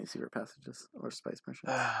getting any secret passages or spice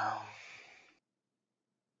merchants.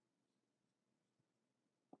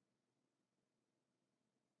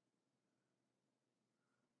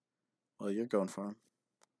 Well, you're going for him.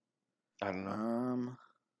 I don't know.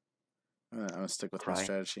 I'm gonna stick with my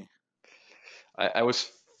strategy. I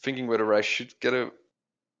was thinking whether I should get a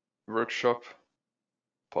workshop,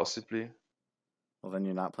 possibly. Well, then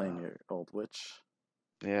you're not playing your old witch.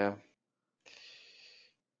 Yeah.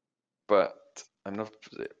 But I'm not.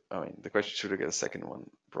 I mean, the question, should I get a second one?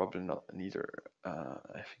 Probably not. Neither. I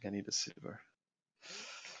think I need a silver.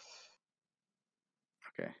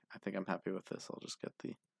 Okay, I think I'm happy with this. I'll just get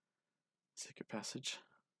the secret passage.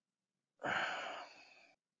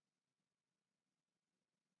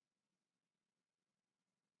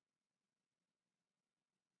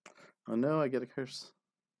 Oh no, I get a curse.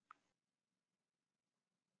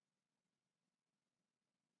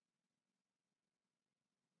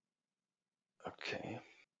 Okay.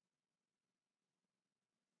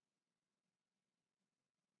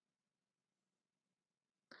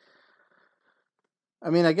 I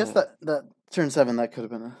mean, I guess that turn 7, that could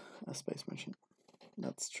have been a space merchant.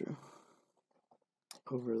 That's true.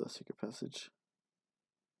 Over the secret passage.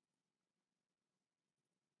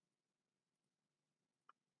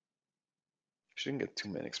 Shouldn't get too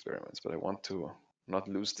many experiments, but I want to not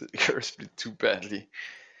lose the curse split too badly.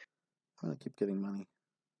 I'm gonna keep getting money.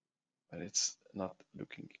 But it's not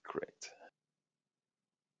looking great.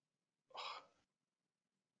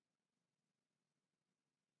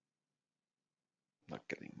 Not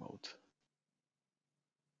getting mode.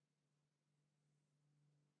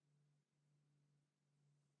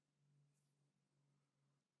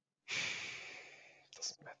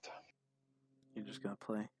 Doesn't matter. You're just gonna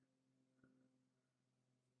play.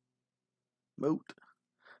 Moat.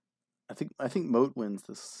 I think Moat wins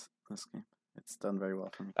this game. It's done very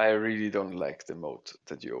well for me. I really don't like the mode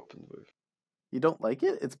that you opened with. You don't like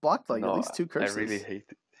it? It's blocked like at least 2 curses. I really hate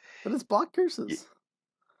it. But it's blocked curses.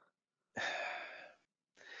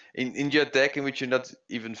 In your deck in which you're not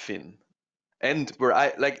even thin. And where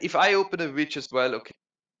I like, if I open a witch as well, okay,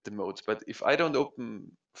 the modes. But if I don't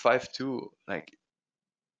open 5/2, like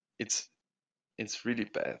it's really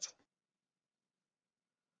bad.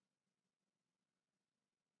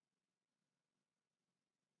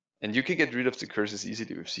 And you can get rid of the curses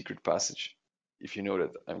easily with secret passage if you know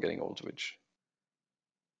that I'm getting old witch.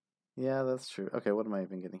 Yeah, that's true. Okay, what am I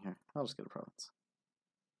even getting here? I'll just get a province.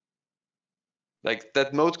 Like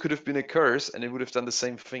that mode could have been a curse and it would have done the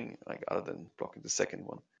same thing, like other than blocking the second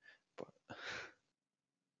one. But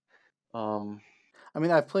I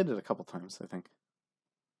mean, I've played it a couple times, I think.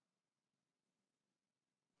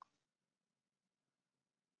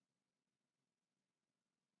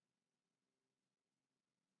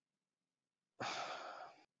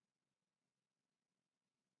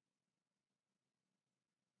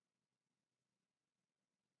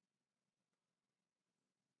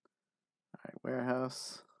 Alright,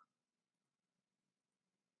 warehouse.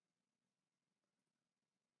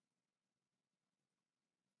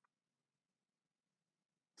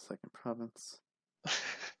 Second province.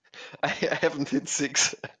 I haven't hit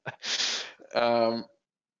 6.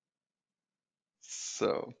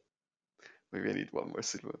 So maybe I need one more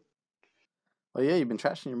silver. Well, yeah, you've been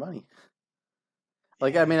trashing your money.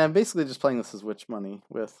 Like, I mean, I'm basically just playing this as witch money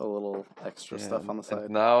with a little extra stuff on the side.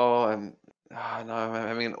 Now I'm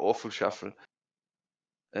having an awful shuffle.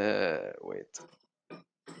 Wait.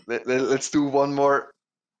 Let's do one more.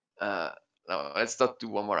 No, let's not do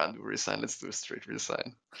one more undo resign. Let's do a straight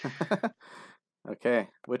resign. Okay,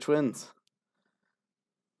 which wins?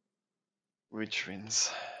 Which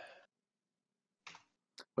wins?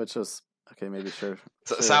 Which is okay. Maybe sure.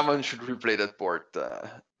 Someone should replay that board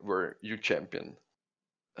where you champion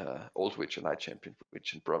old witch and I champion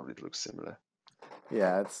witch, and probably it looks similar.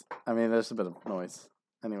 Yeah, it's. I mean, there's a bit of noise.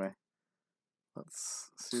 Anyway, let's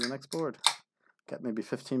see the next board. Got maybe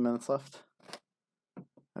 15 minutes left.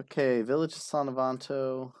 Okay, Village of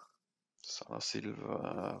Sonavanto. Sana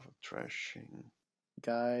Silva, trashing.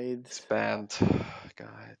 Guide. Expand.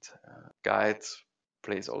 Guide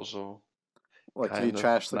plays also. Like, can you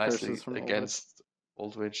trash the curses from against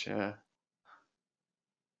Old Witch? Yeah.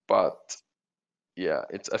 But yeah,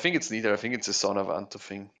 I think it's neither. I think it's a Sonavanto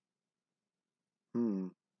thing.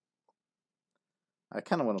 I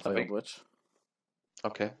kind of want to play Old Witch.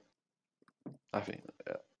 Okay. I think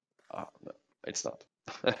no, it's not.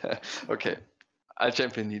 Okay, I'll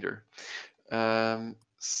champion neither.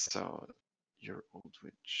 So you're Old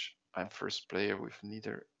Witch. I'm first player with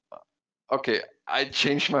neither. Okay, I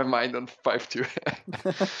changed my mind on 5/2.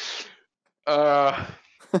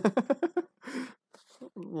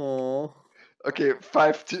 Okay,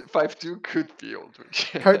 5-2 could be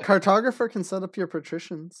Oldwich. Cartographer can set up your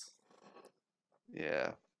patricians.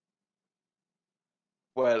 Yeah.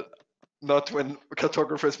 Well, not when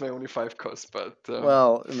cartographer is my only 5 cost, but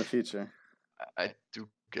Well, in the future. I do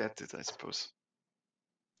get it, I suppose.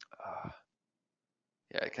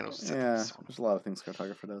 Yeah, I can also set up this one. There's a lot of things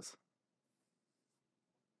cartographer does.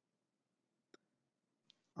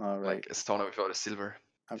 All right. Like a sauna without a silver.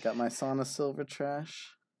 I've got my sauna silver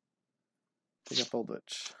trash. Take up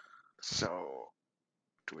Oldwich. So,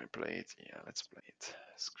 do we play it? Yeah, let's play it.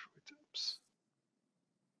 Screw it. Oops.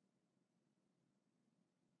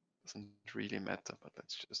 Doesn't really matter, but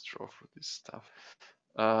let's just draw through this stuff.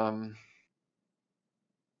 Oh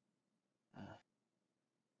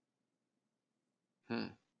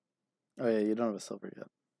yeah, you don't have a silver yet.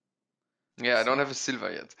 Yeah, I don't have a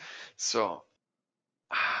silver yet. So,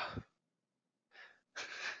 I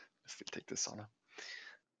still take the sauna.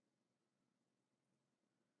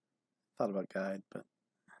 Thought about guide, but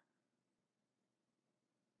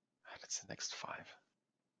That's the next 5.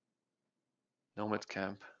 Nomad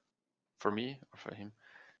camp. For me or for him?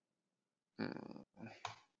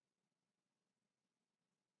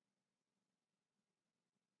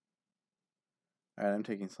 alright, I'm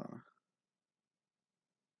taking sauna.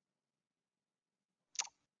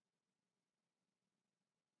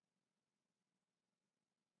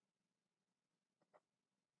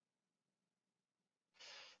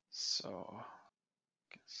 So,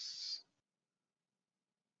 guess.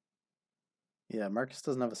 Yeah, Marcus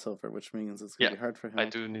doesn't have a silver, which means it's gonna be hard for him. I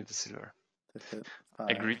do need the silver. To hit 5.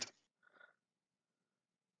 Agreed.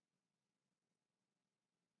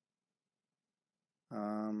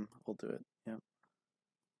 We'll do it. Yep.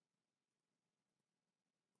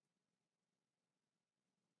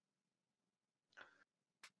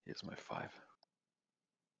 Here's my 5.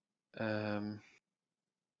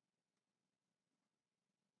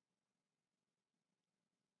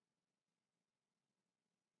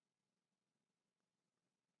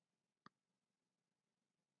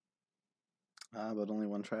 But only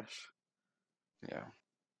 1 trash. Yeah.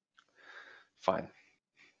 Fine.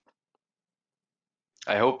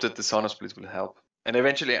 I hope that the sauna split will help. And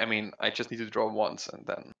eventually, I mean, I just need to draw once and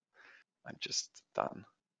then I'm just done.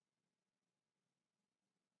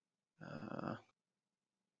 There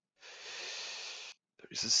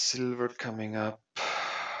is a silver coming up.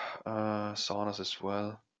 Saunas as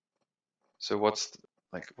well. So what's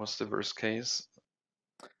the worst case?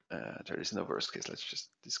 There is no worst case. Let's just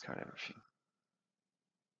discard everything.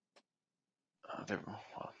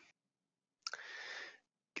 Well,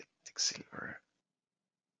 getting silver.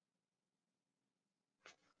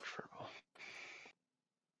 Preferable.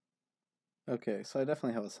 Okay, so I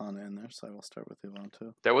definitely have a sauna in there, so I will start with Yvonne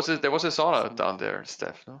too. There was a sauna down there,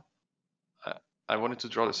 Steph. No, I wanted to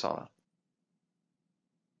draw the sauna.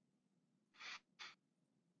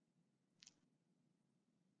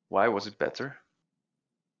 Why was it better?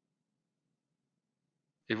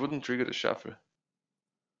 It wouldn't trigger the shuffle.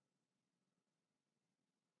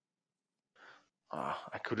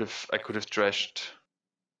 I could have trashed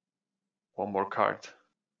one more card.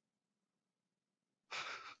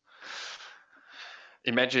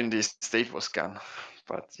 Imagine this state was gone,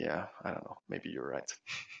 but yeah, I don't know. Maybe you're right.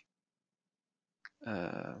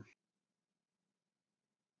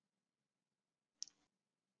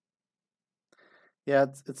 Yeah,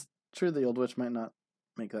 it's true the Oldwich might not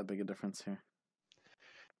make that big a difference here.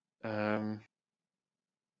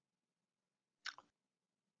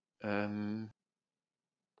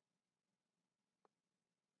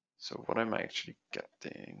 So what am I actually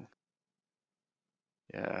getting?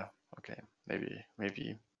 Yeah, okay,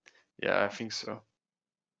 maybe. Yeah, I think so.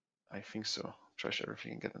 Trash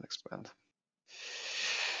everything and get an expand.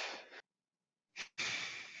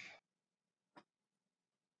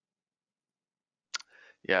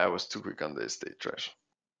 Yeah, I was too quick on the estate trash.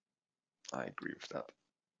 I agree with that.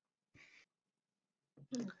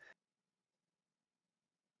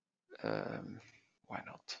 Why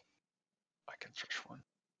not? I can trash one.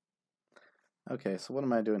 Okay, so what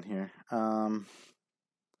am I doing here? I'm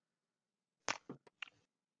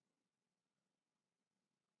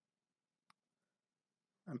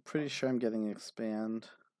pretty sure I'm getting expand.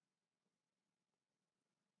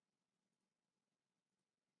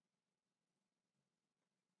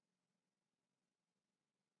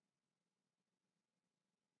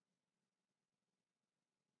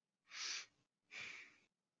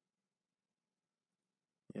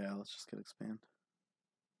 Yeah, let's just get expand.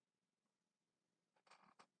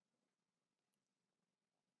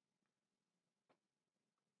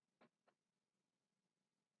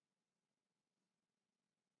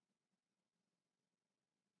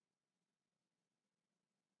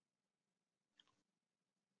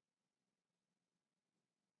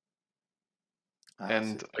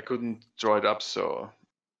 and I couldn't draw it up, so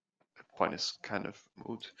the point is kind of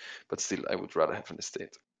moot. But still, I would rather have an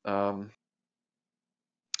estate. So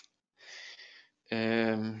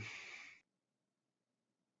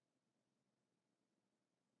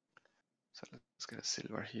let's get a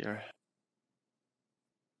silver here.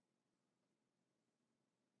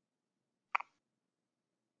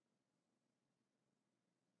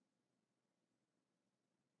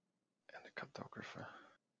 And a cartographer.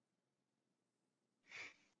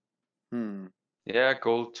 Yeah,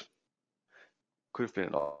 gold could have been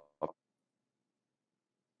an op.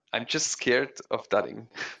 I'm just scared of dudding.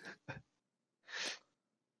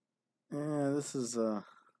 Yeah, this is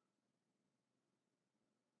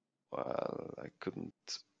Well, I couldn't.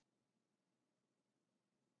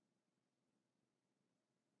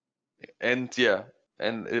 And yeah,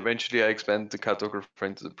 and eventually I expand the cartographer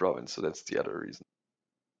into the province, so that's the other reason.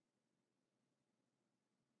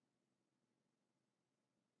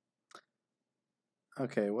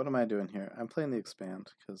 okay. What am I doing here? I'm playing the expand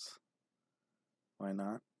because why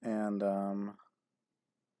not? And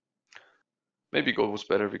maybe gold was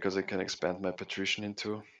better because I can expand my patrician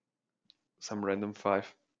into some random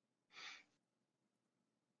 5.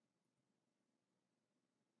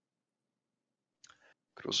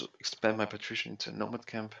 Could also expand my patrician into a nomad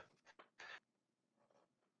camp.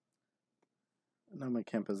 nomad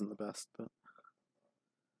camp isn't the best, but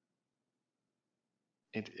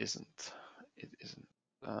it isn't. It isn't.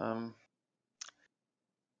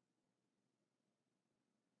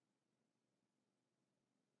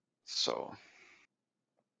 So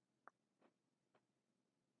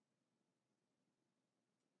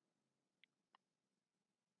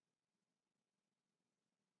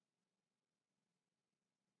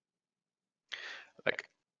like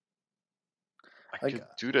I could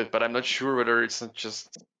do that, but I'm not sure whether it's not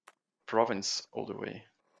just province all the way.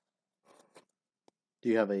 Do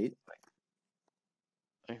you have 8?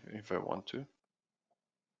 If I want to.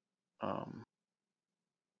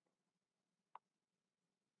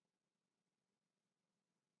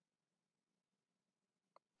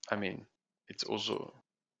 I mean, it's also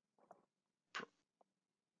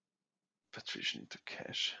patrician into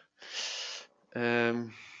cash. If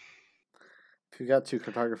you got 2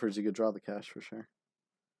 cartographers, you could draw the cash for sure,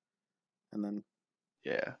 and then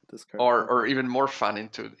yeah, discard. Or even more fun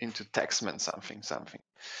into taxman something.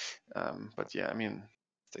 But yeah, I mean,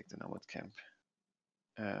 let's take the nomad camp.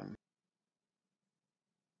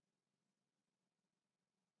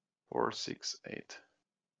 4, 6, 8.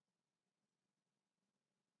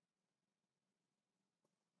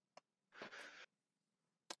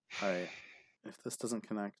 All right. If this doesn't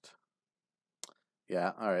connect,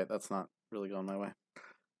 yeah. All right, that's not really going my way.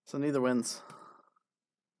 So neither wins.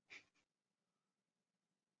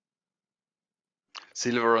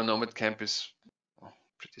 Silver or nomad camp is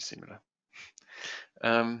pretty similar.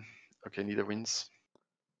 Okay, neither wins.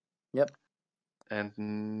 Yep. And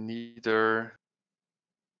neither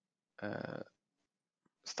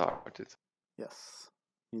started. Yes,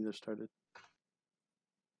 neither started.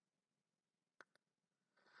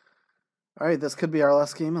 All right, this could be our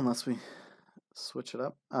last game unless we switch it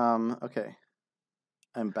up. Okay.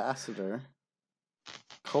 Ambassador.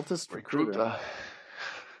 Cultist recruiter. A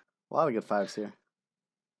lot of good 5s here.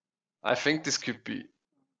 I think this could be,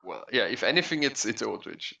 well, yeah, if anything, it's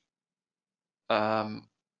Aldrich. I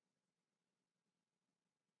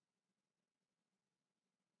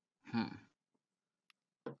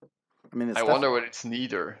mean, I wonder whether it's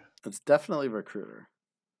neither. It's definitely recruiter.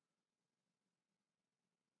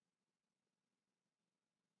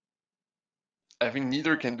 I think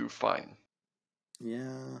neither can do fine.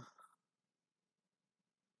 Yeah.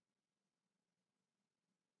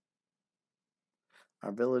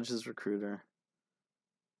 Our village is recruiter.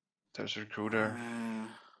 There's recruiter.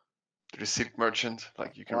 There's silk merchant.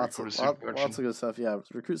 Like you can recruit a silk merchant. Lots of good stuff. Yeah,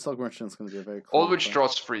 recruit silk merchant is going to be a very cool. Aldrich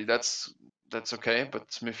draws free. That's okay.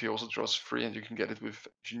 But Smithy also draws free, and you can get it with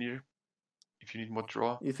engineer if you need more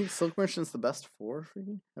draw. You think silk merchant's the best 4 for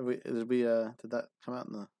you? Did that come out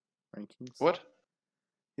in the rankings? What?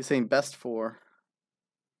 He's saying best 4.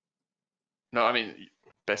 No, I mean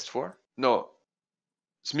best 4. No,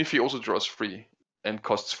 Smithy also draws free and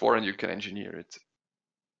costs 4, and you can engineer it.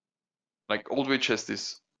 Like Aldrich has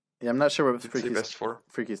this. Yeah, I'm not sure what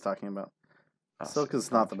Freaky's talking about. Silk is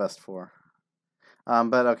not the best 4.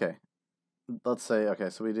 But okay. Let's say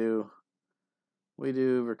so we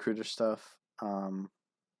do recruiter stuff. Do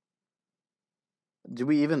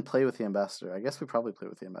we even play with the ambassador? I guess we probably play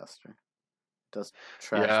with the ambassador. It does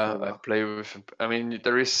trash. Yeah, I play with. I mean,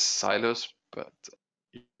 there is silos, but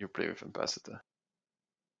you play with ambassador.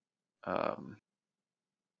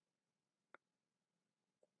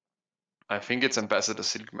 I think it's Ambassador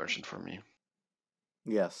Silk Merchant for me.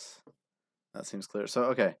 Yes, that seems clear. So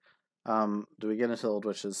okay, do we get into Old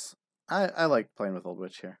Witches? I like playing with Old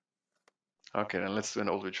Witch here. Okay, then let's do an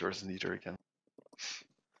Old Witch versus Neater again.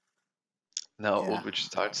 Now Yeah. Old Witch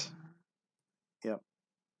starts. Yep.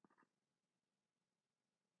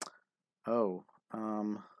 Oh,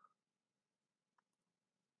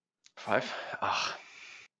 5. Ah,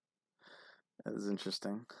 that is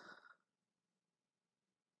interesting.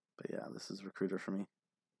 But yeah, this is Recruiter for me.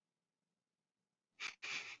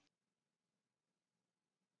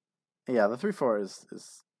 Yeah, the 3/4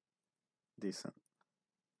 is decent.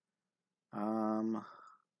 I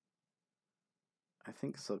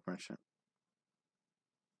think Silk Merchant.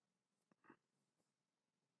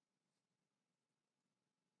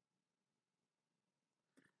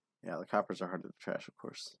 Yeah, the coppers are hard to trash, of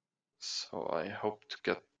course. so I hope to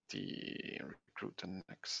get the Recruiter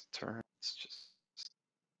next turn. Let's just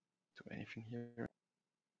do anything here.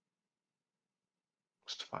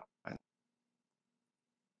 Looks fine.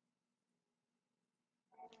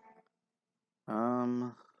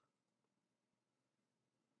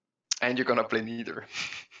 And you're gonna play Neither.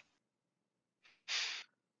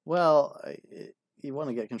 Well, you want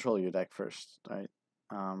to get control of your deck first, right?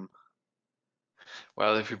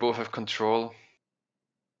 Well, if we both have control,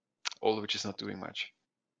 Old Witch is not doing much.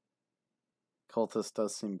 Cultist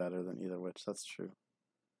does seem better than either witch. That's true.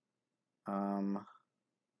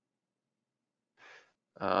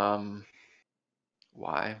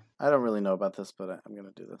 Why? I don't really know about this, but I'm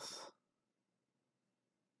gonna do this.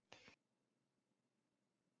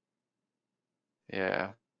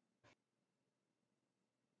 Yeah.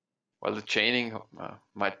 Well, the chaining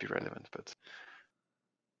might be relevant, but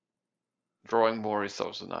drawing more is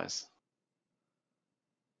also nice.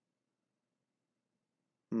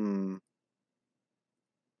 I'm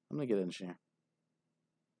gonna get Engineer.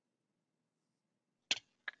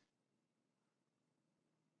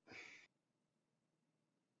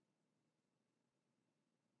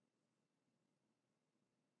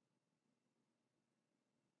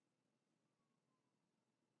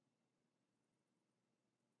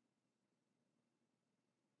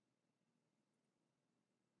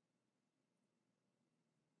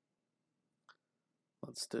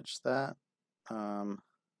 Let's ditch that.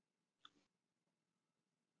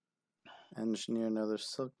 Engineer another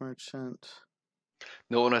Silk Merchant.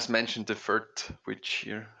 No one has mentioned the third witch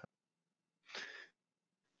here.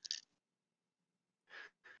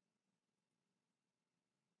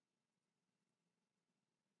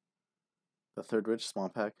 The third witch, small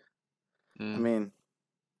pack. I Mm. mean,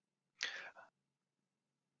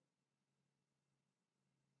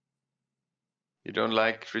 You don't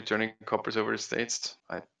like returning coppers over the states?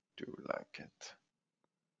 I do like it.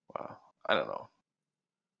 Wow, I don't know.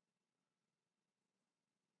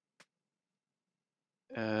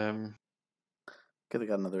 could have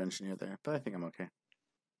got another Engineer there, but I think I'm okay.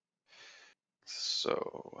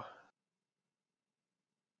 So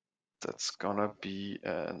that's gonna be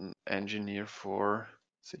an Engineer for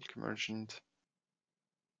Silk Merchant.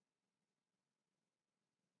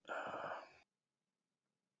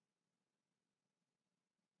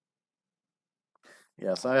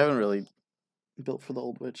 Yeah, so I haven't really built for the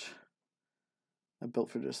Old Witch. I built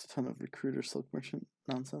for just a ton of Recruiter Silk Merchant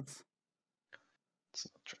nonsense. Let's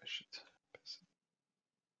not trash it.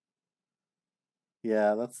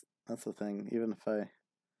 Yeah, that's the thing. Even if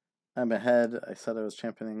I'm ahead, I said I was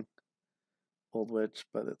championing Old Witch,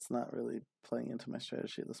 but it's not really playing into my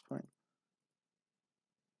strategy at this point.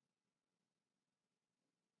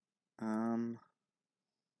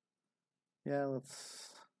 Yeah, let's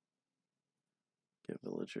get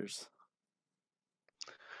villagers.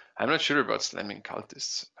 I'm not sure about slamming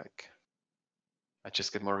cultists. Like, I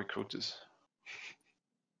just get more recruiters.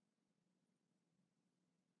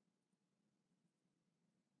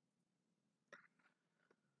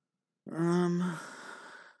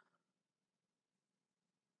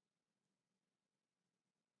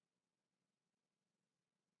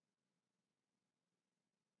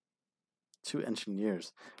 Two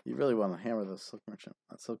Engineers. You really want to hammer the Silk Merchant.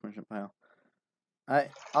 That Silk Merchant pile.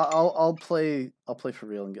 I'll play for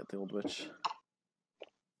real and get the Old Witch.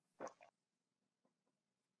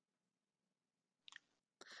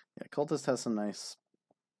 Yeah, Cultist has some nice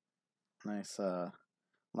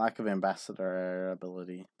lack of ambassador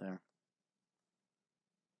ability there.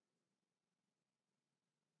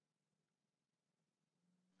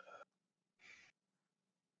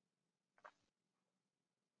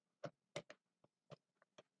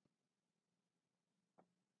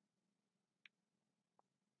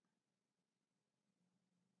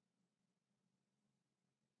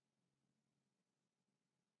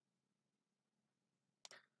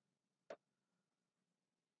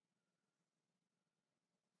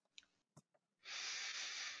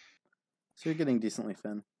 So you're getting decently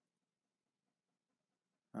thin.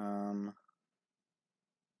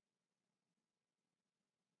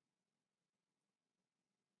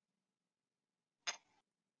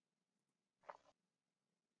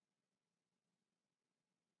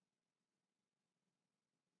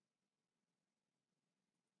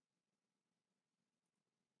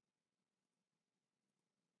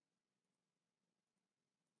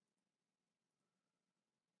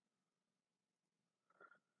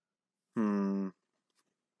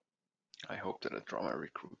 I hope that I draw my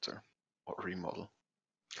recruiter or remodel.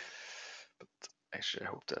 But actually, I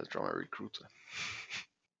hope that I draw my recruiter.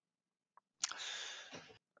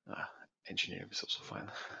 Engineering is also fine.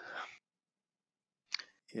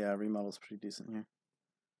 Yeah, remodel's pretty decent here.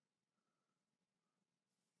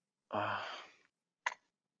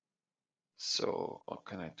 So what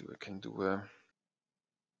can I do? I can do a.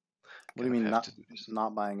 What do you mean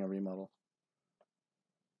not buying a remodel?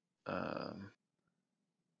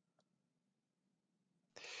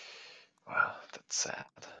 Wow, that's sad.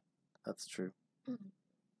 That's true.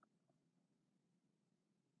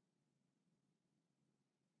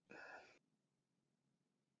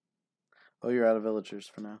 Oh, you're out of villagers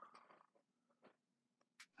for now.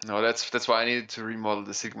 No, that's why I needed to remodel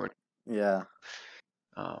the Sigma. Yeah.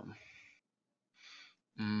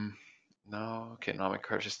 No, okay, now my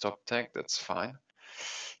curse is top tech, that's fine.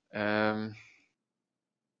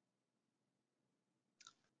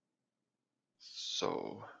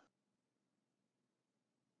 So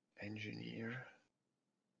engineer.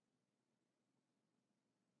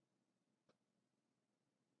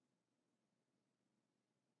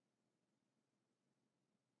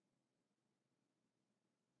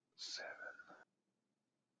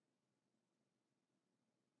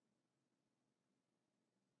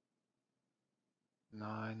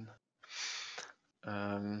 Nine.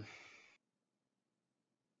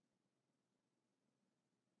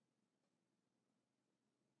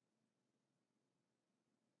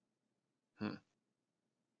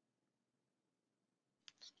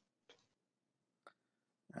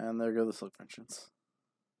 And there go the silk merchants.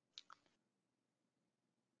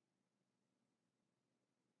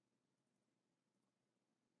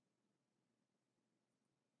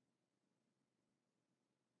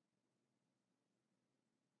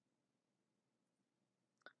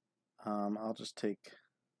 I'll just take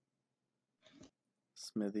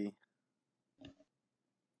Smithy.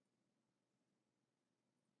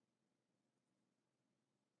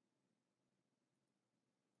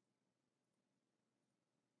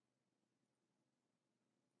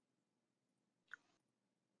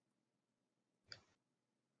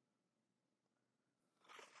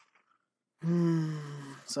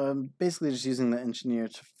 So I'm basically just using the engineer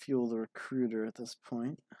to fuel the recruiter at this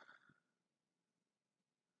point.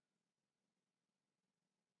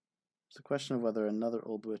 It's a question of whether another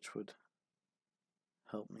old witch would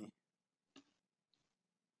help me.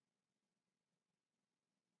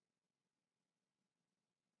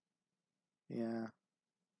 Yeah.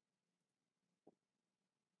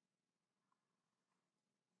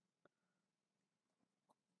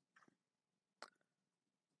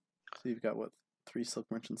 So you've got, what, 3 silk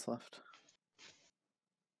merchants left?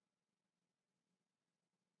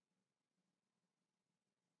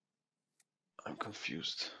 I'm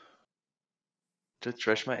confused. Did I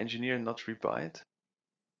trash my engineer and not rebuy it?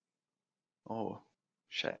 Oh,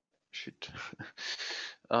 shit.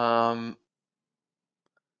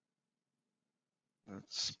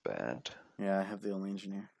 That's bad. Yeah, I have the only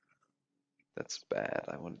engineer. That's bad.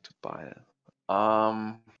 I wanted to buy it.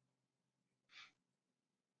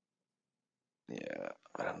 Yeah,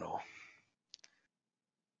 I don't know.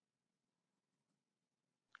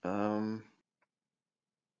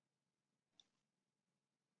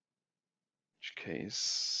 Which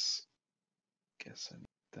case, guess I need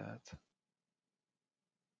that.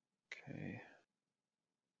 Okay.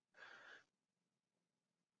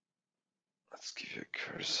 Let's give you a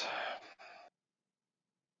curse.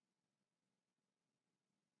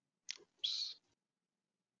 Oops.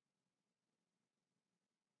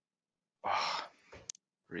 Oh,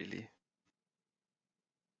 really?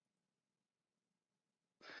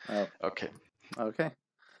 Oh. Okay. Okay.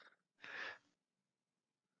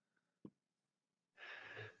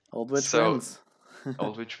 Old Witch wins.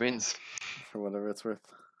 Old Witch wins. For whatever it's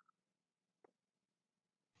worth.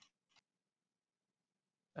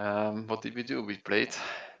 What did we do? We played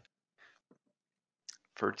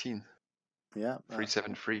 13. Yeah.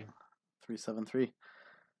 373. 373.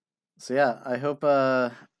 So yeah, I hope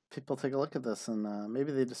people take a look at this and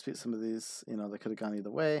maybe they dispute some of these. You know, they could have gone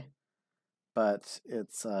either way, but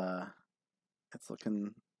it's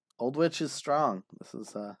looking. Old Witch is strong. This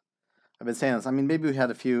is I've been saying this. I mean, maybe we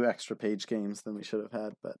had a few extra page games than we should have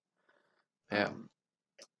had, but Yeah.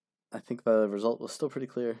 I think the result was still pretty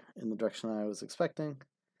clear in the direction I was expecting.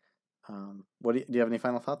 What do you have any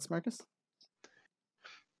final thoughts, Marcus?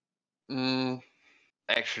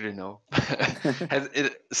 Actually, no.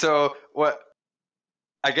 So what?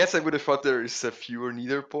 I guess I would have thought there is fewer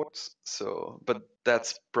neither boards. So, but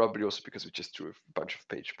that's probably also because we just drew a bunch of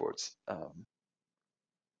page boards.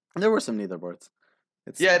 There were some neither boards.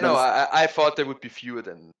 I thought there would be fewer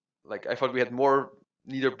than I thought we had more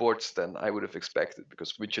neither boards than I would have expected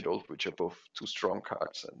because Witch and Old Witch are both two strong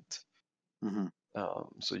cards, and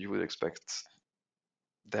so you would expect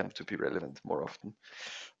them to be relevant more often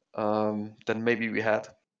than maybe we had.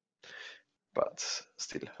 But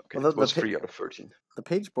still, okay, well, it was 3 out of 13. The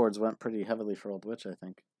page boards went pretty heavily for Old Witch, I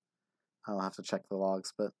think. I'll have to check the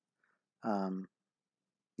logs, but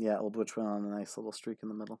yeah, Old Witch went on a nice little streak in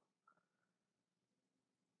the middle.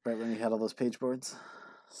 Right when we had all those page boards.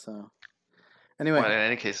 So, anyway. Well, in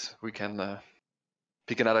any case, we can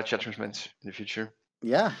pick another judgment match in the future.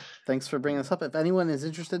 Yeah, thanks for bringing this up. If anyone is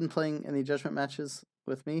interested in playing any judgment matches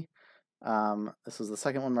with me, this was the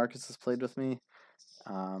second one Marcus has played with me,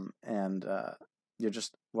 and you're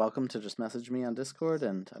just welcome to just message me on Discord,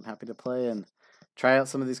 and I'm happy to play and try out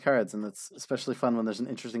some of these cards. And it's especially fun when there's an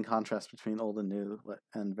interesting contrast between old and new,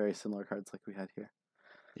 and very similar cards like we had here.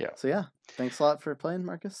 Yeah. So yeah, thanks a lot for playing,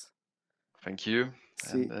 Marcus. Thank you,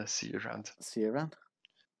 and see you around. See you around.